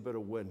if there's a bit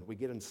of wind? We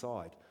get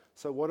inside.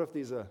 So what if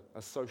there's a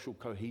social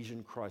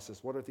cohesion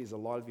crisis? What if there's a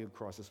livelihood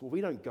crisis? Well,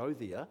 we don't go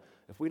there.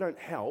 If we don't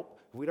help,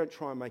 if we don't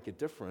try and make a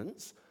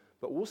difference,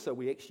 but also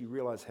we actually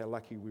realize how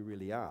lucky we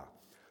really are.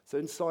 So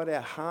inside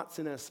our hearts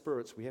and our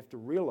spirits, we have to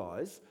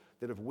realize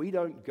that if we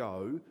don't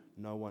go,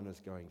 no one is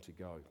going to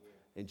go.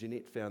 And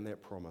Jeanette found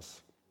that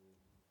promise.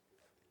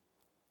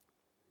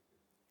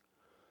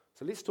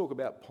 So let's talk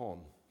about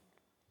Pon.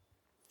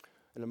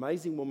 An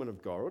amazing woman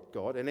of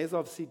God. And as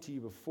I've said to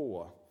you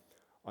before,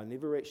 I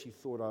never actually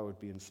thought I would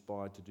be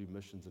inspired to do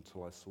missions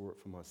until I saw it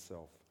for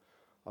myself.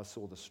 I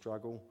saw the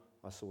struggle,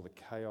 I saw the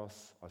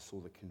chaos, I saw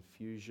the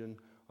confusion,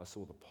 I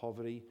saw the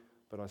poverty,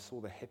 but I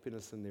saw the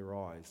happiness in their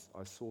eyes.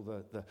 I saw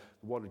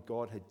what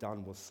God had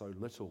done was so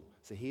little.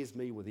 So here's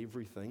me with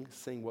everything,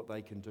 seeing what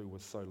they can do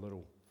with so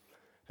little.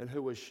 And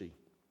who is she?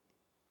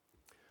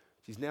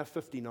 She's now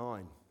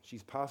 59.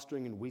 She's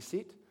pastoring in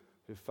Weset.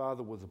 Her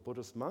father was a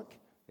Buddhist monk,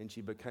 and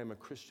she became a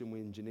Christian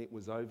when Jeanette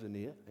was over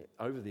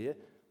there,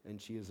 and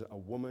she is a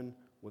woman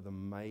with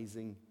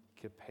amazing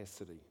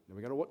capacity. Now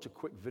we're going to watch a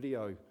quick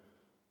video,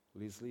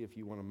 Leslie, if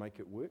you want to make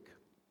it work.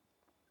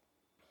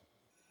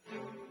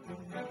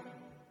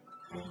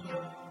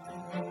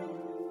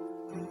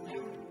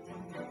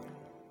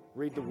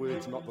 Read the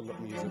words, not the lip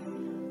music.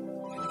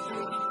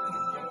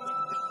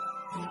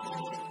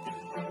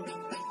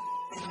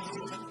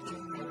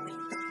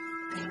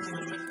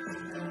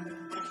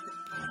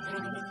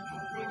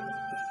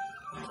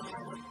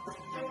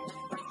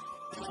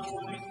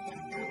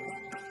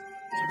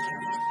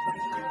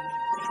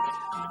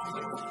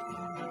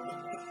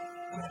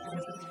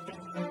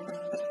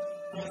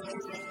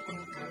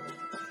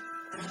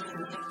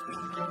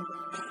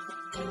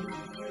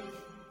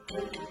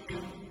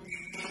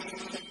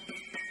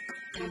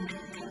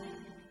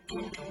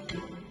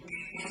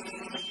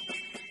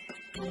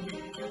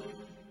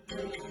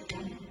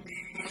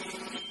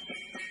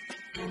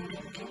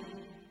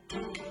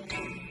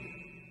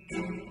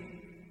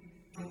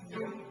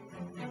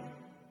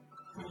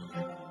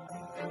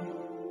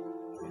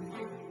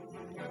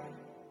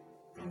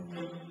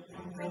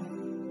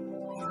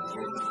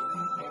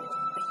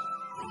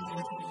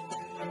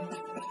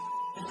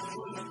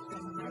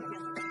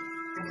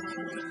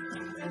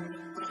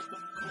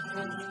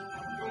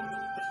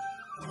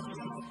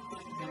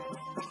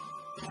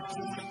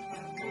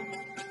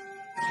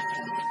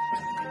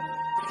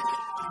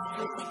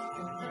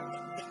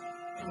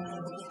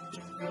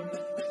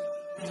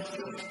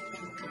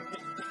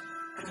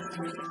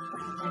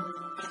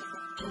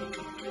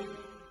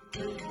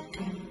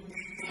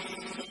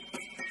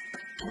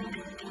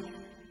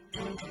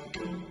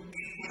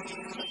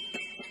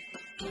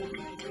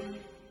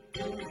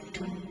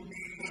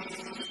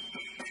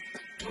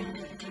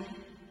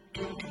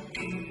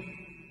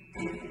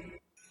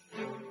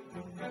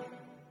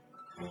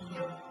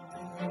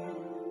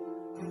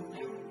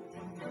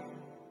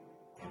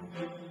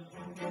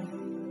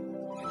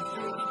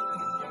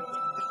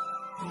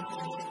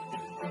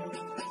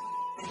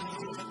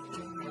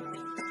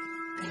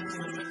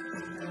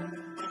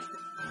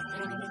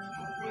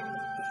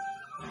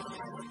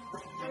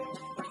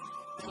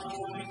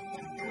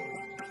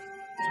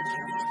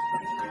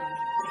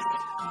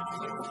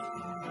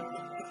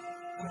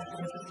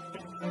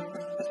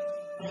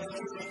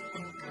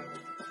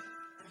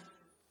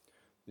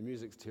 The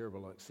music's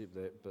terrible, I accept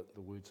that, but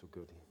the words were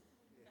good.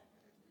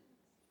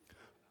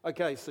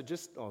 Okay, so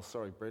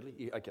sorry, Bradley.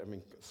 Yeah, okay,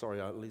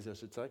 Leslie, I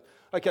should say.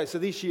 Okay, so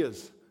there she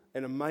is,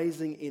 an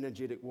amazing,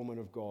 energetic woman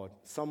of God,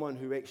 someone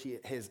who actually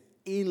has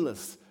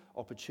endless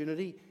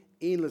opportunity,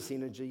 endless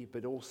energy,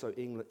 but also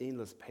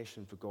endless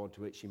passion for God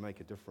to actually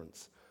make a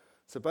difference.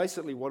 So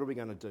basically, what are we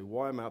going to do?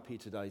 Why am I up here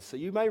today? So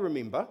you may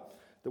remember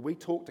that we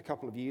talked a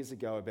couple of years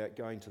ago about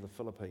going to the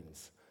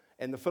Philippines.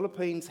 And the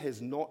Philippines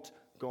has not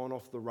gone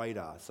off the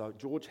radar. So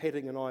George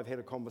Hatting and I have had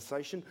a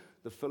conversation.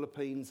 The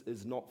Philippines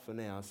is not for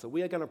now. So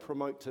we are going to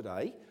promote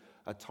today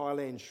a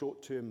Thailand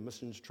short-term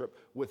missions trip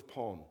with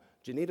Pon.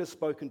 Jeanette has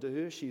spoken to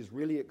her. She's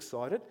really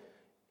excited.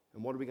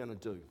 And what are we going to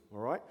do?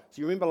 All right?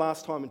 So you remember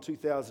last time in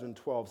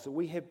 2012. So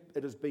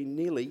it has been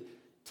nearly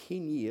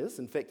 10 years.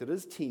 In fact, it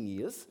is 10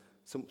 years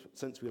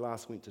since we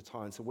last went to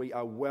Thailand. So we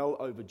are well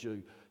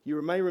overdue. You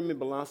may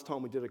remember last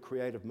time we did a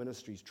creative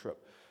ministries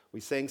trip. We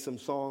sang some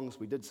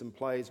songs, we did some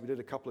plays, we did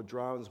a couple of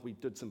dramas, we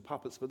did some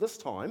puppets. But this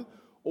time,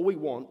 all we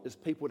want is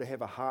people to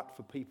have a heart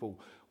for people.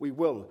 We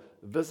will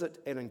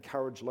visit and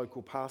encourage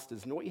local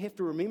pastors. And what you have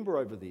to remember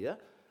over there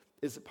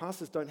is that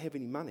pastors don't have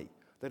any money.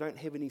 They don't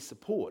have any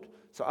support.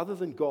 So other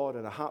than God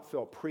and a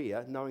heartfelt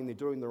prayer, knowing they're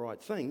doing the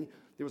right thing,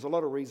 there was a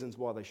lot of reasons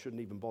why they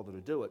shouldn't even bother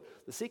to do it.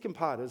 The second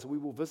part is we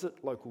will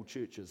visit local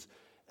churches.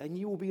 And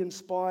you will be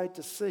inspired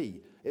to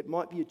see. It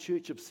might be a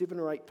church of 7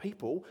 or 8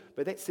 people,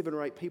 but that 7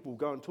 or 8 people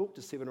go and talk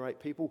to 7 or 8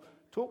 people,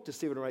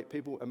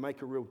 and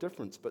make a real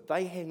difference. But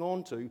they hang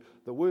on to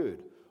the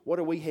word. What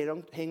do we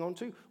hang on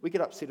to? We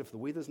get upset if the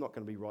weather's not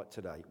going to be right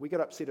today. We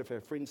get upset if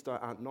our friends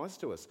aren't nice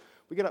to us.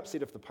 We get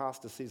upset if the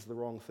pastor says the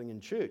wrong thing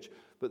in church.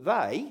 But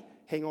they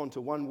hang on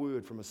to one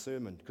word from a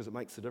sermon because it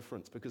makes a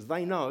difference, because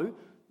they know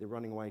they're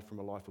running away from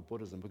a life of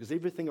Buddhism, because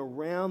everything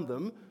around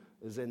them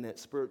is in that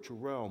spiritual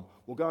realm.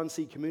 We'll go and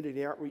see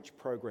community outreach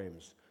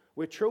programs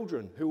where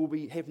children who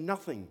will have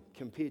nothing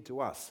compared to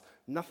us,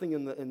 nothing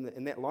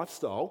in that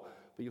lifestyle,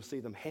 but you'll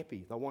see them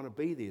happy. They want to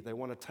be there. They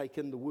want to take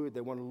in the word.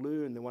 They want to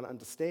learn. They want to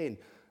understand.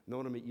 They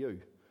want to meet you.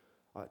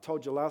 I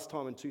told you last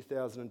time in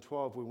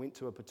 2012 we went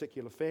to a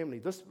particular family.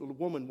 This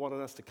woman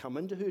wanted us to come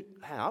into her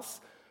house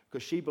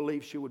because she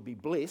believed she would be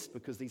blessed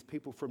because these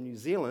people from New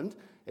Zealand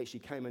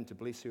actually came in to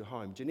bless her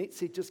home. Jeanette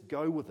said, just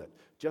go with it.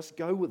 Just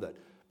go with it.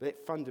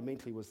 That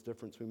fundamentally was the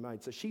difference we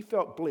made. So she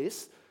felt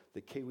blessed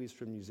that Kiwis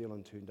from New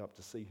Zealand turned up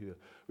to see her.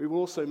 We will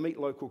also meet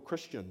local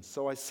Christians.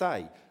 So I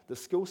say, the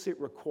skill set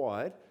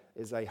required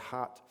is a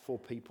heart for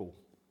people.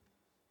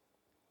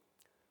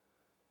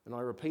 And I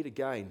repeat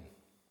again,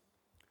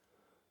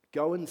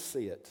 go and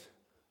see it,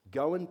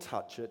 go and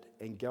touch it,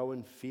 and go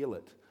and feel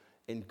it.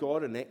 And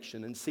God in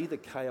action, and see the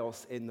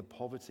chaos and the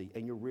poverty,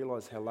 and you'll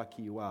realize how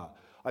lucky you are.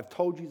 I've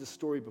told you the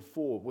story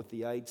before with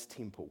the AIDS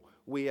temple,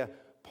 where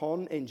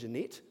Pon and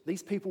Jeanette,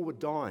 these people were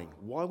dying.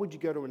 Why would you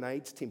go to an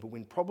AIDS temple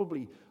when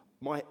probably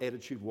my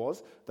attitude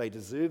was they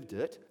deserved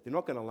it, they're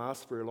not going to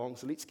last very long,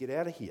 so let's get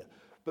out of here.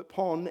 But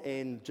Pon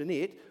and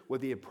Jeanette were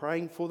there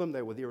praying for them,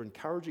 they were there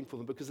encouraging for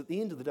them, because at the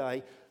end of the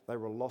day, they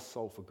were a lost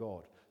soul for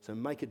God. So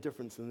make a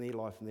difference in their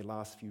life in their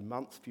last few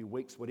months, few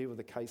weeks, whatever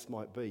the case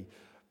might be.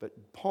 But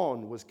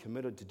Pon was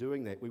committed to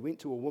doing that. We went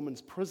to a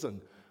women's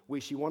prison where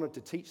she wanted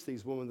to teach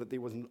these women that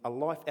there was a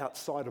life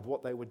outside of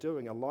what they were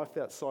doing, a life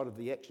outside of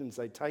the actions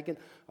they'd taken,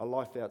 a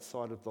life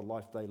outside of the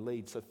life they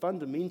lead. So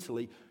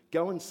fundamentally,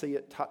 go and see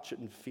it, touch it,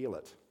 and feel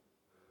it.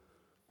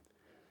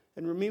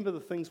 And remember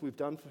the things we've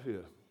done for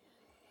her.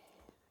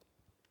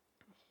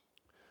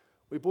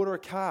 We bought her a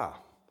car.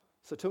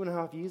 So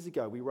 2.5 years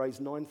ago, we raised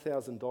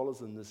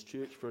 $9,000 in this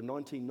church for a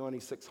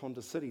 1996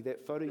 Honda City.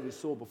 That photo you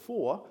saw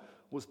before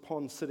was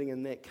Pon sitting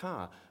in that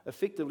car.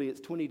 Effectively,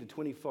 it's 20 to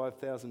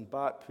 25,000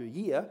 baht per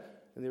year,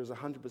 and there is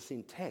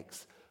 100%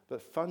 tax.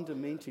 But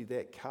fundamentally,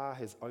 that car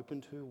has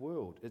opened her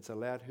world. It's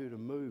allowed her to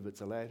move. It's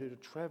allowed her to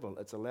travel.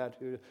 It's allowed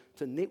her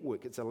to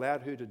network. It's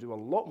allowed her to do a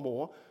lot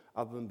more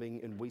other than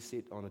being in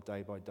WeSet on a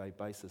day-by-day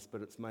basis.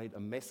 But it's made a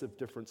massive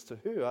difference to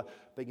her,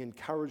 being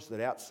encouraged that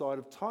outside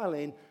of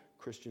Thailand,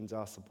 Christians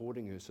are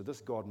supporting her. So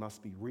this God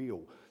must be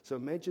real. So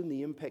imagine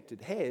the impact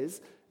it has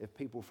if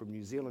people from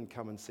New Zealand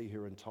come and see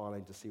her in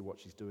Thailand to see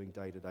what she's doing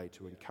day to day,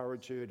 to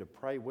encourage her, to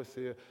pray with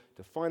her,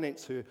 to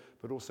finance her,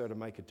 but also to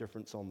make a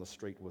difference on the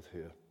street with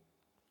her.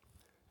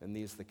 And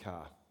there's the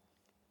car.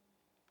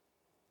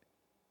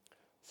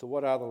 So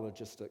what are the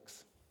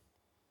logistics?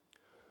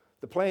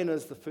 The plan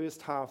is the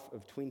first half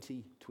of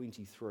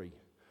 2023.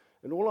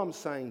 And all I'm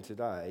saying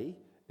today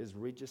is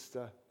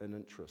register an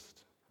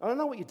interest. I don't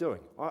know what you're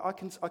doing. I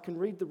can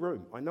read the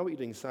room. I know what you're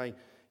doing, saying,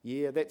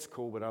 yeah, that's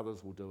cool, but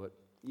others will do it.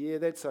 Yeah,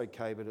 that's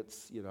okay, but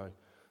it's,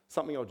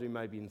 something I'll do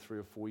maybe in 3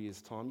 or 4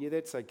 years' time. Yeah,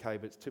 that's okay,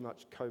 but it's too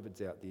much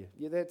COVID's out there.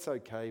 Yeah, that's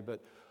okay,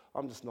 but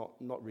I'm just not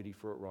ready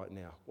for it right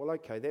now. Well,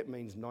 okay, that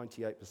means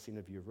 98%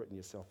 of you have written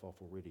yourself off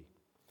already.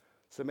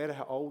 So no matter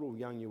how old or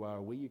young you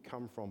are, where you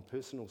come from,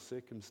 personal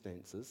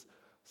circumstances,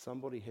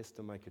 somebody has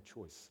to make a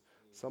choice.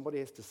 Somebody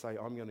has to say,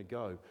 I'm going to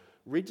go.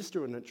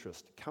 Register an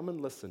interest. Come and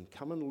listen.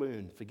 Come and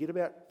learn. Forget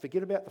about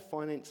the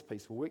finance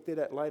piece. We'll work that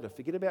out later.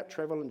 Forget about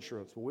travel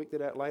insurance. We'll work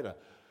that out later.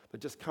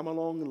 But just come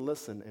along and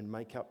listen and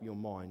make up your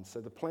mind.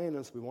 So the plan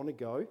is we want to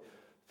go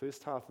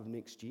first half of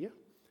next year.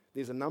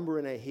 There's a number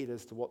in our head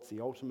as to what's the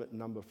ultimate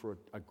number for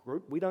a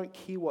group. We don't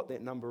care what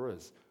that number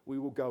is. We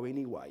will go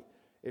anyway.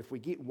 If we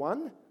get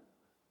 1,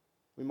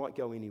 we might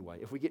go anyway.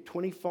 If we get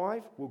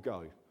 25, we'll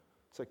go.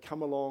 So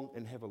come along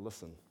and have a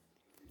listen.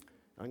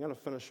 I'm going to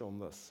finish on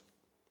this.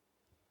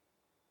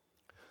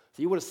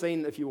 So you would have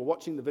seen, if you were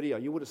watching the video,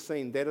 you would have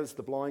seen that is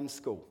the blind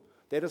school.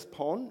 That is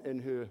Pon in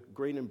her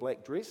green and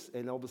black dress,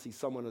 and obviously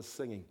someone is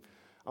singing.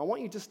 I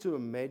want you just to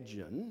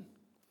imagine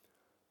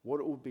what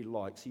it would be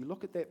like. So you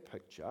look at that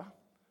picture,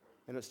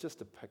 and it's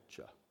just a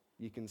picture.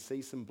 You can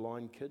see some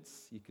blind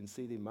kids, you can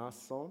see their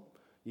masks on,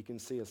 you can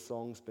see a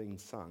song's being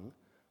sung,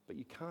 but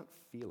you can't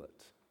feel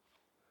it.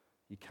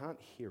 You can't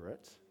hear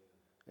it,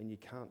 and you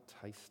can't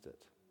taste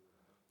it.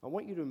 I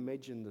want you to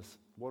imagine this,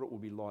 what it will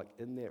be like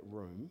in that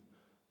room,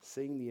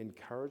 seeing the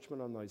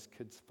encouragement on those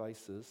kids'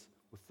 faces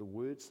with the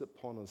words that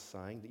Pon is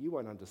saying, that you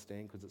won't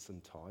understand because it's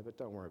in Thai, but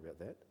don't worry about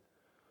that.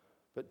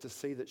 But to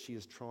see that she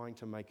is trying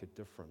to make a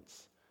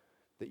difference.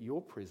 That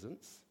your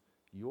presence,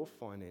 your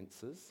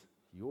finances,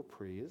 your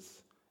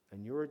prayers,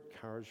 and your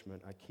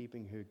encouragement are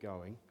keeping her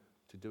going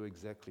to do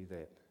exactly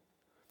that.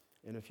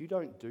 And if you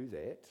don't do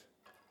that,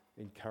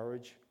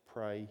 encourage,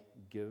 pray,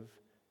 give,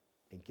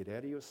 and get out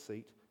of your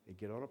seat and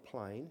get on a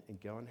plane and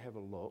go and have a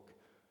look,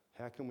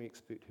 how can we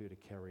expect her to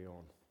carry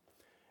on?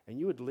 And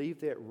you would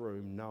leave that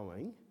room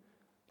knowing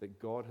that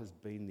God has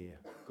been there,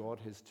 God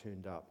has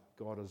turned up,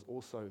 God has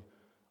also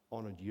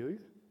honoured you,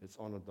 it's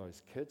honoured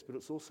those kids, but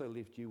it's also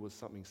left you with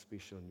something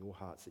special in your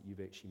hearts that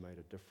you've actually made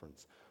a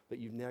difference, that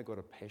you've now got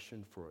a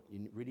passion for it,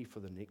 you're ready for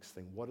the next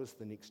thing. What is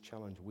the next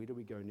challenge? Where do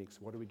we go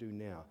next? What do we do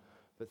now?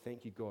 But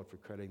thank you, God, for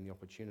creating the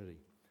opportunity.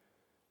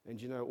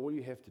 And all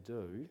you have to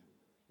do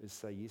is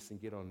say yes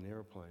and get on an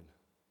aeroplane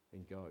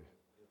and go.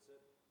 That's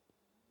it.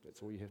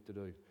 That's all you have to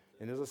do.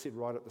 And as I said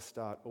right at the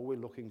start, all we're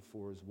looking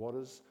for is what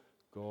is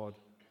God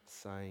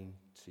saying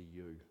to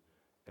you?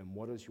 And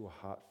what is your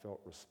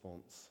heartfelt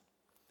response?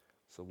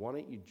 So why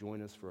don't you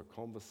join us for a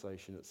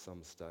conversation at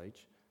some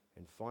stage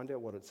and find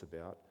out what it's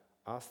about,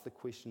 ask the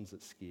questions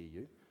that scare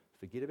you,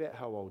 forget about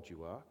how old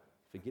you are,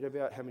 forget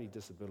about how many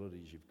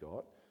disabilities you've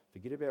got,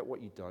 forget about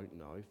what you don't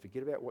know,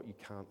 forget about what you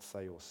can't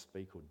say or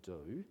speak or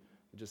do,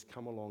 and just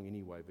come along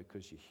anyway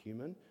because you're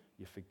human,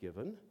 you're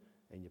forgiven,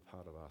 and you're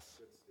part of us.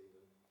 Good, Stephen.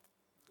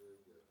 Very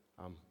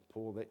good.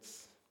 Paul,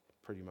 that's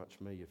pretty much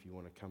me if you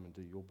want to come and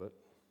do your bit.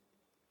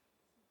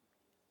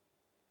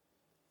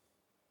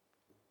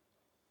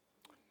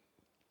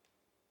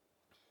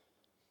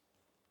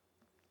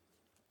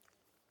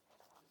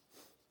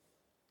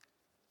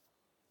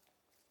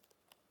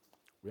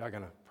 We are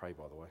going to pray,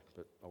 by the way,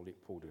 but I'll let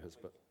Paul do his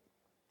bit.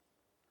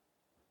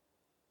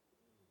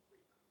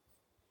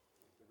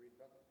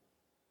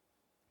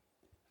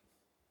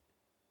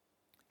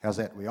 How's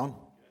that? We on?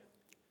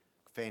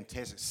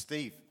 Fantastic.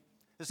 Steve,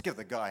 let's give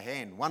the guy a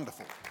hand.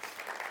 Wonderful.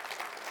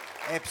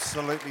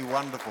 Absolutely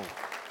wonderful.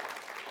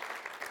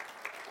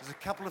 There's a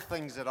couple of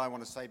things that I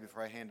want to say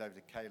before I hand over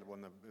to Caleb.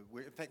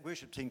 In fact,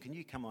 worship team, can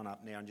you come on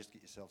up now and just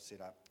get yourself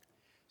set up?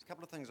 There's a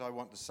couple of things I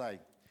want to say.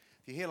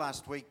 If you're here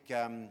last week,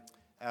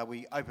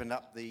 we opened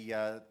up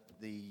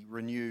the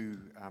Renew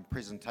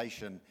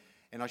presentation,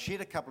 and I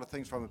shared a couple of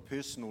things from a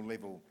personal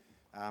level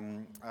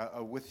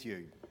with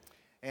you.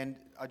 And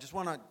I just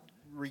want to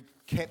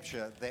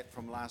recapture that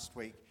from last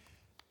week.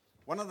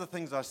 One of the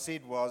things I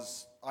said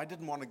was I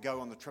didn't want to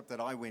go on the trip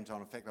that I went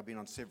on. In fact, I've been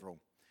on several.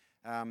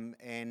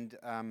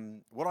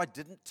 What I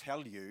didn't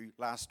tell you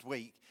last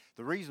week,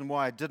 the reason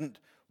why I didn't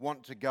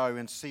want to go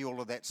and see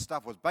all of that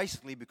stuff was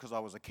basically because I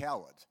was a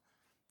coward.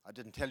 I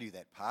didn't tell you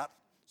that part,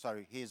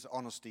 so here's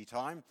honesty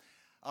time.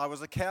 I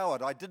was a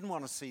coward. I didn't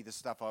want to see the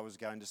stuff I was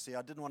going to see.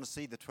 I didn't want to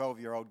see the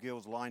 12-year-old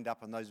girls lined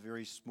up in those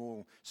very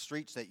small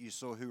streets that you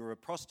saw who were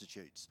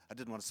prostitutes. I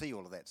didn't want to see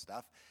all of that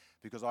stuff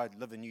because I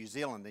live in New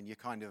Zealand and you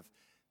kind of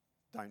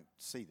don't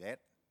see that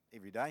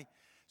every day.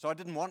 So I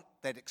didn't want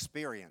that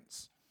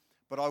experience.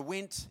 But I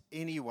went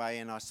anyway,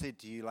 and I said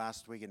to you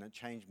last week, and it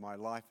changed my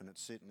life, and it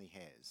certainly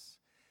has.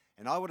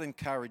 And I would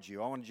encourage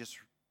you, I want to just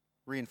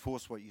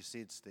reinforce what you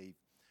said, Steve.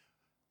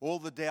 All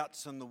the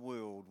doubts in the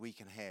world we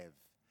can have.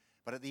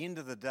 But at the end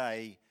of the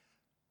day,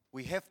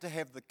 we have to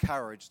have the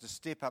courage to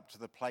step up to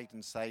the plate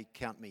and say,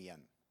 count me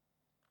in.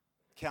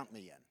 Count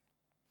me in.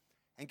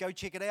 and go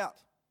check it out.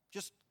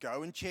 Just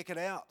go and check it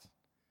out.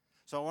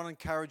 So I want to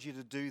encourage you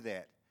to do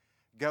that.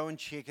 Go and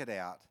check it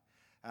out.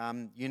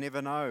 You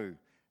never know.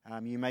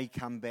 You may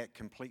come back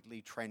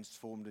completely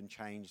transformed and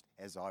changed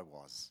as I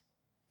was.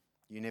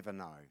 You never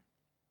know.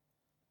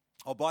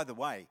 Oh, by the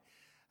way,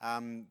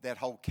 that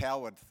whole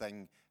coward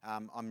thing,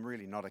 I'm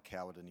really not a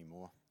coward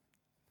anymore.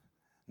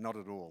 Not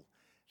at all.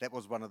 That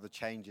was one of the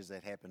changes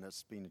that happened.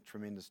 It's been a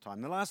tremendous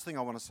time. The last thing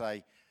I want to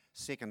say,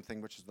 second thing,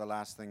 which is the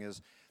last thing,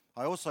 is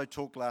I also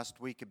talked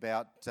last week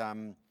about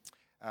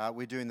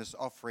we're doing this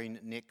offering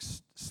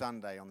next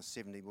Sunday on the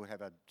 17th. We'll have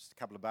just a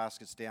couple of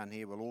baskets down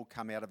here. We'll all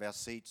come out of our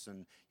seats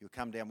and you'll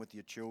come down with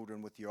your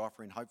children with your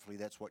offering. Hopefully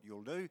that's what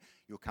you'll do.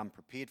 You'll come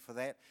prepared for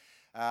that.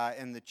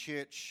 In the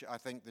church, I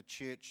think the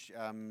church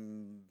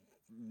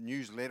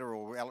newsletter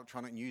or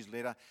electronic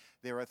newsletter,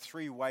 there are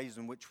 3 ways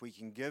in which we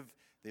can give.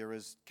 There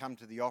is come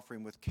to the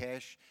offering with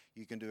cash.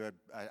 You can do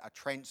a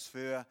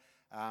transfer,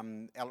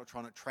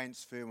 electronic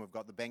transfer, and we've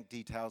got the bank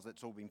details.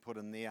 That's all been put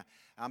in there.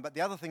 But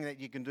the other thing that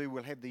you can do,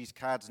 we'll have these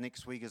cards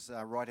next week, is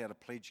write out a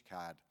pledge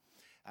card.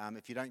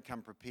 If you don't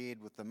come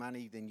prepared with the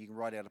money, then you can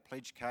write out a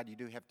pledge card. You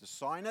do have to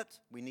sign it.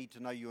 We need to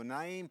know your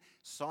name.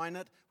 Sign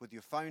it with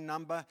your phone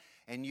number.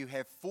 And you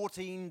have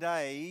 14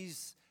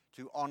 days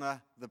to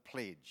honour the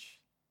pledge.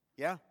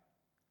 Yeah?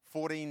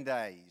 14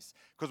 days.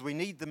 Because we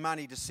need the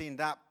money to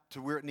send up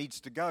to where it needs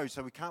to go,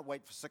 so we can't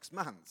wait for 6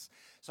 months.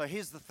 So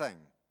here's the thing.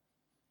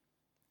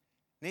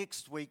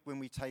 Next week when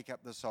we take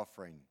up this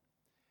offering,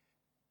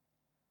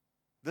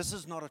 this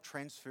is not a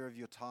transfer of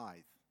your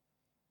tithe.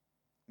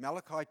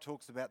 Malachi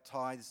talks about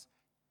tithes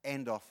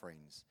and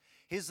offerings.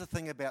 Here's the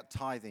thing about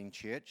tithing,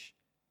 church.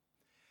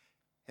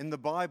 In the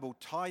Bible,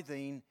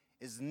 tithing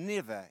is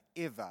never,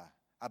 ever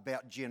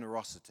about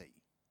generosity.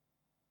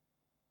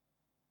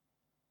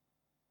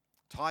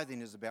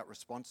 Tithing is about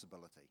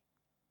responsibility.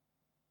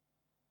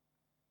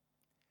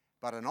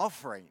 But an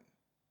offering,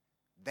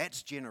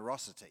 that's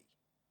generosity.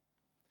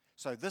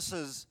 So this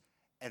is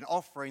an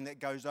offering that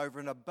goes over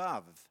and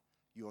above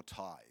your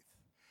tithe.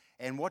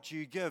 And what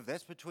you give,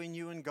 that's between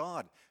you and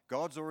God.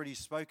 God's already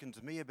spoken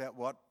to me about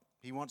what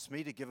he wants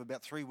me to give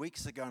about 3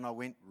 weeks ago, and I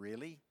went,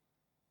 really?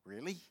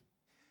 Really?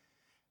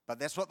 But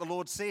that's what the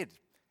Lord said,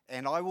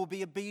 and I will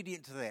be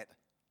obedient to that,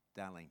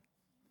 darling.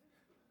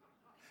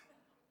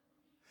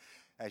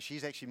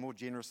 She's actually more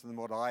generous than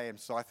what I am,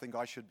 so I think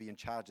I should be in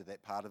charge of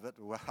that part of it,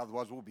 or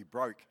otherwise we'll be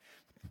broke.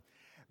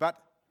 But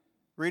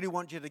really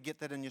want you to get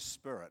that in your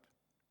spirit.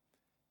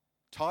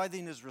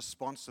 Tithing is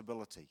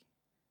responsibility.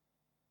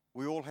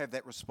 We all have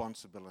that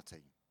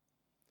responsibility.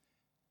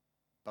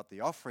 But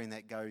the offering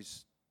that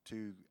goes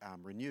to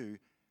Renew,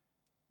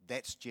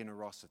 that's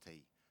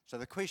generosity. So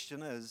the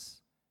question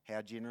is,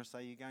 how generous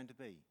are you going to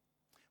be?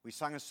 We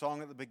sung a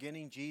song at the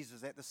beginning,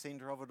 Jesus at the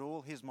center of it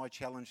all. Here's my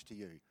challenge to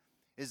you.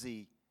 Is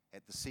he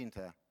at the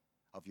center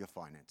of your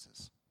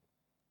finances?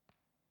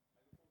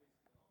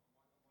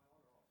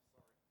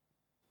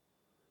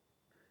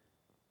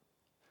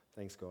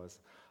 Thanks, guys.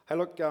 Hey,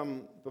 look,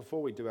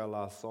 before we do our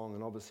last song,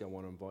 and obviously I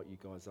want to invite you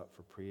guys up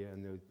for prayer,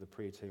 and the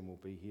prayer team will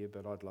be here,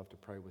 but I'd love to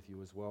pray with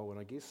you as well. And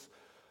I guess,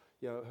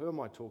 who am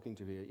I talking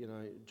to here?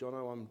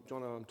 Jono,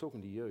 I'm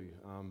talking to you.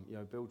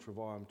 Bill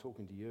Travai, I'm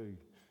talking to you.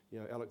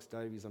 Alex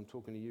Davies, I'm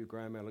talking to you.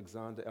 Graham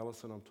Alexander,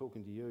 Allison, I'm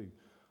talking to you.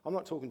 I'm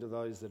not talking to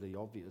those that are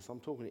obvious. I'm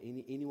talking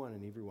to anyone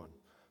and everyone.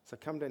 So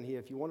come down here.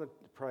 If you want to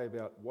pray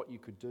about what you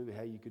could do,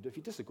 how you could do, if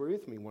you disagree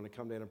with me and want to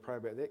come down and pray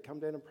about that, come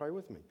down and pray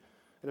with me.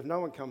 And if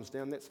no one comes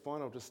down, that's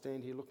fine. I'll just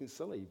stand here looking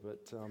silly,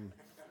 but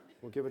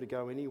we'll give it a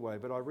go anyway.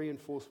 But I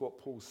reinforce what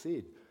Paul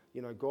said.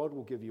 God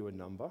will give you a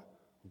number.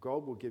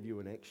 God will give you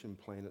an action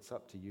plan. It's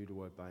up to you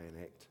to obey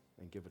and act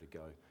and give it a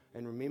go.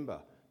 And remember,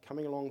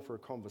 coming along for a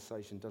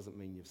conversation doesn't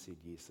mean you've said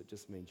yes. It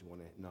just means you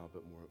want to know a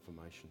bit more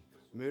information.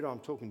 Murdo, I'm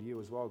talking to you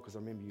as well because I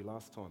remember you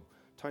last time.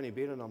 Tony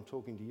Bennon, I'm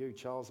talking to you.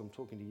 Charles, I'm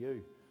talking to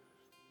you.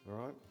 All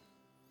right?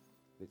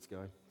 Let's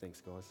go.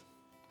 Thanks, guys.